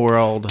out in the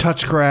world.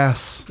 Touch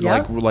grass.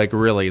 Yeah. Like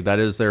really, that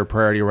is their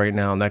priority right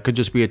now, and that could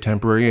just be a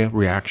temporary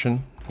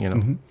reaction.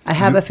 I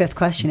have a fifth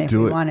question if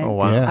do you it. want it. Oh,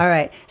 wow. Yeah. All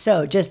right.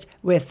 So just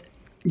with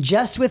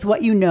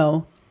what you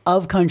know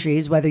of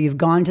countries, whether you've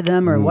gone to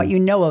them or what you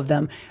know of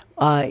them,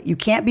 you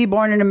can't be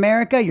born in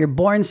America. You're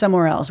born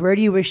somewhere else. Where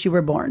do you wish you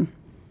were born?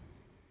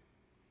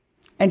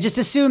 And just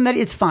assume that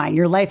it's fine.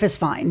 Your life is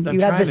fine. I'm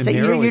You have trying to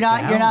narrow it You're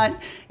down. not.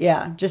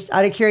 Yeah. Just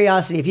out of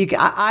curiosity, if you,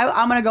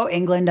 I'm going to go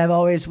England. I've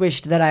always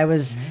wished that I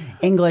was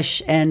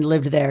English and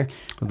lived there.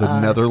 The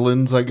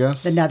Netherlands, I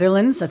guess. The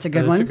Netherlands. That's a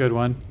good one. That's a good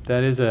one.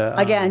 That is a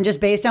Again, just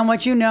based on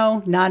what you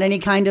know, not any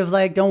kind of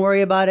like, don't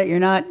worry about it. You're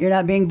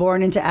not being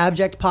born into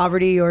abject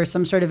poverty or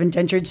some sort of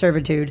indentured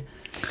servitude.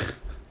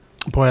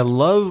 Boy, I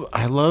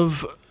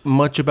love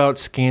much about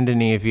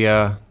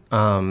Scandinavia.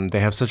 They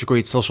have such a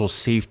great social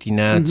safety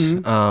net,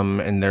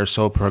 and they're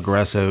so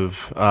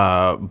progressive.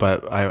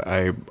 But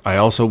I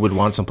also would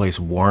want someplace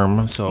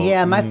warm. So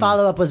Yeah, my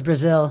follow-up was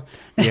Brazil.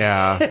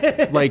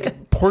 yeah,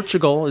 like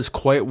Portugal is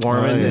quite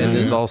warm and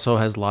is also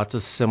has lots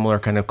of similar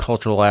kind of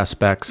cultural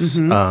aspects.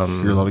 Hear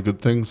a lot of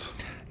good things.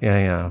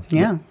 Yeah.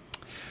 Yeah.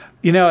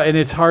 and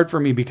it's hard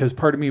for me because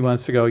part of me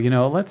wants to go,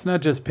 let's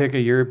not just pick a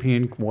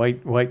European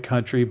white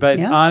country, but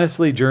Yeah.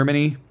 honestly,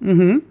 Germany.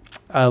 Mm-hmm.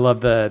 I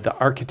love the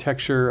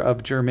architecture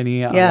of Germany.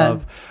 Yeah.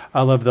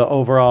 I love the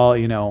overall,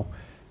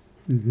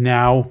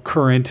 now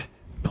current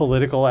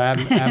political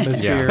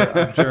atmosphere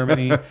of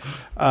Germany,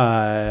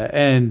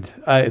 and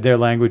their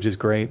language is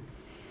great.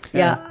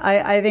 Yeah,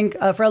 I think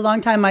for a long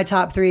time my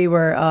top three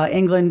were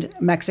England,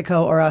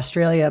 Mexico, or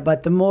Australia.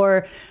 But the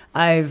more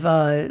I've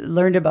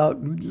learned about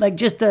like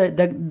just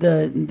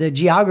the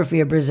geography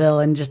of Brazil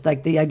and just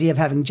like the idea of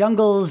having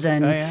jungles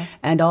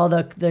and all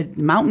the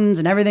mountains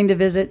and everything to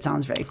visit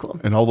sounds very cool.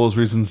 And all those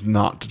reasons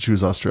not to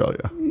choose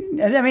Australia.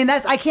 I mean,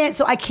 I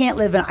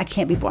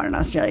can't be born in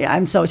Australia.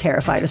 I'm so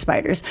terrified of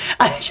spiders.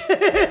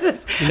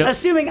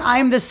 Assuming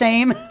I'm the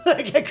same,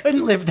 like I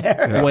couldn't live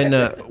there. When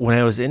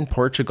I was in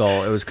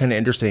Portugal, it was kind of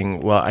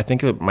interesting. Well, I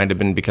think it might have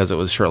been because it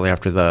was shortly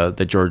after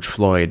the George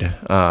Floyd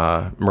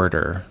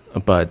murder.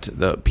 But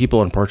the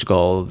people in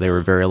Portugal, they were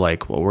very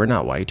like, well, we're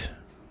not white.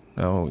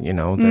 No,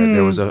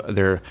 there was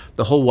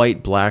the whole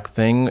white black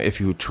thing.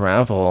 If you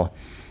travel,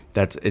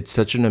 it's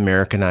such an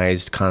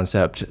Americanized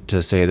concept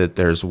to say that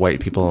there's white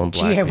people and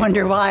black Gee, I people.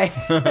 wonder why.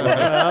 Well,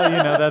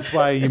 that's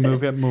why you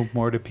move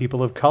more to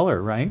people of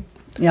color, right?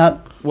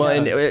 Yep. Well,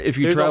 and if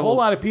you There's travel, a whole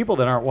lot of people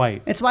that aren't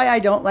white. It's why I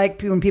don't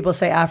like when people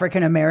say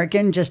African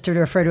American just to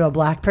refer to a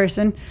black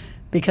person,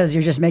 because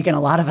you're just making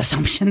a lot of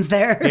assumptions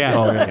there. Yeah.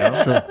 Oh,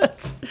 yeah. Sure.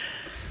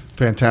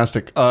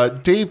 Fantastic.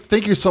 Dave,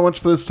 thank you so much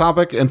for this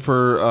topic and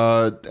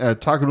for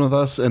talking with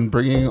us and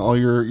bringing all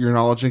your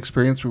knowledge and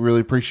experience. We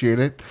really appreciate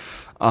it.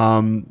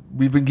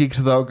 We've been Geeks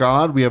Without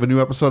God. We have a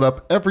new episode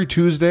up every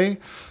Tuesday.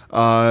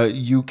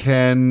 You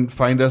can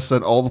find us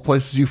at all the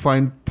places you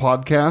find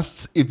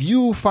podcasts. If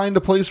you find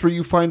a place where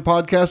you find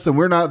podcasts and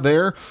we're not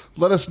there,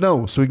 let us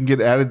know so we can get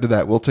added to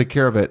that. We'll take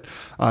care of it.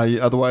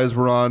 Otherwise,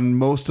 we're on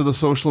most of the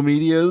social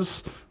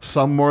medias,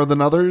 some more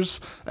than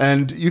others.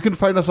 And you can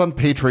find us on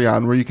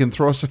Patreon, where you can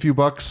throw us a few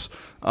bucks,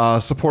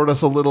 support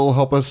us a little,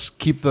 help us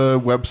keep the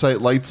website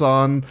lights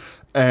on.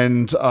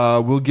 And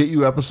we'll get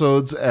you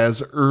episodes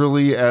as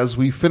early as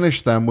we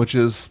finish them, which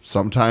is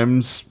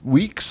sometimes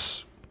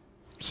weeks,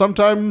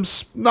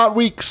 sometimes not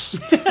weeks.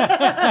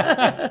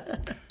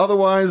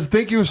 Otherwise,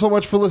 thank you so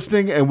much for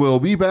listening, and we'll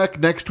be back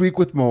next week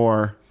with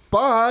more.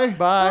 Bye.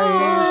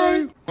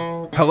 Bye.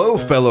 Hello,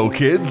 fellow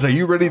kids. Are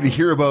you ready to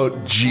hear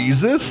about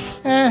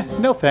Jesus?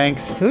 No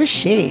thanks. Who's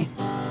she?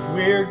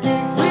 We're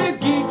geeks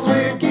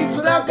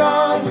without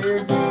God.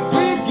 We're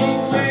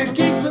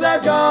geeks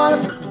without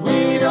God.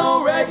 We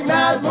don't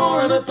recognize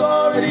moral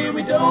authority.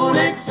 We don't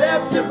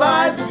accept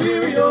divine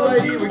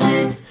superiority. We're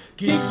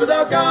geeks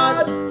without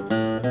God.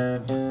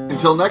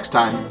 Until next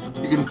time,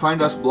 you can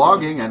find us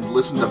blogging and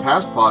listen to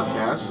past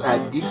podcasts at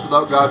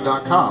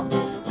geekswithoutgod.com.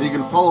 And you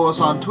can follow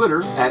us on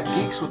Twitter at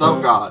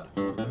geekswithoutgod.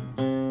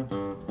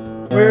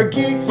 We're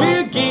geeks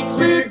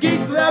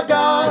without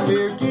God.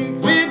 We're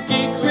geeks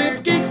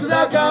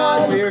without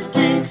God. We're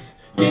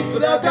geeks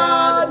without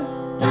God.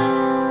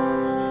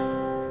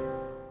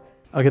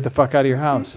 I'll get the fuck out of your house.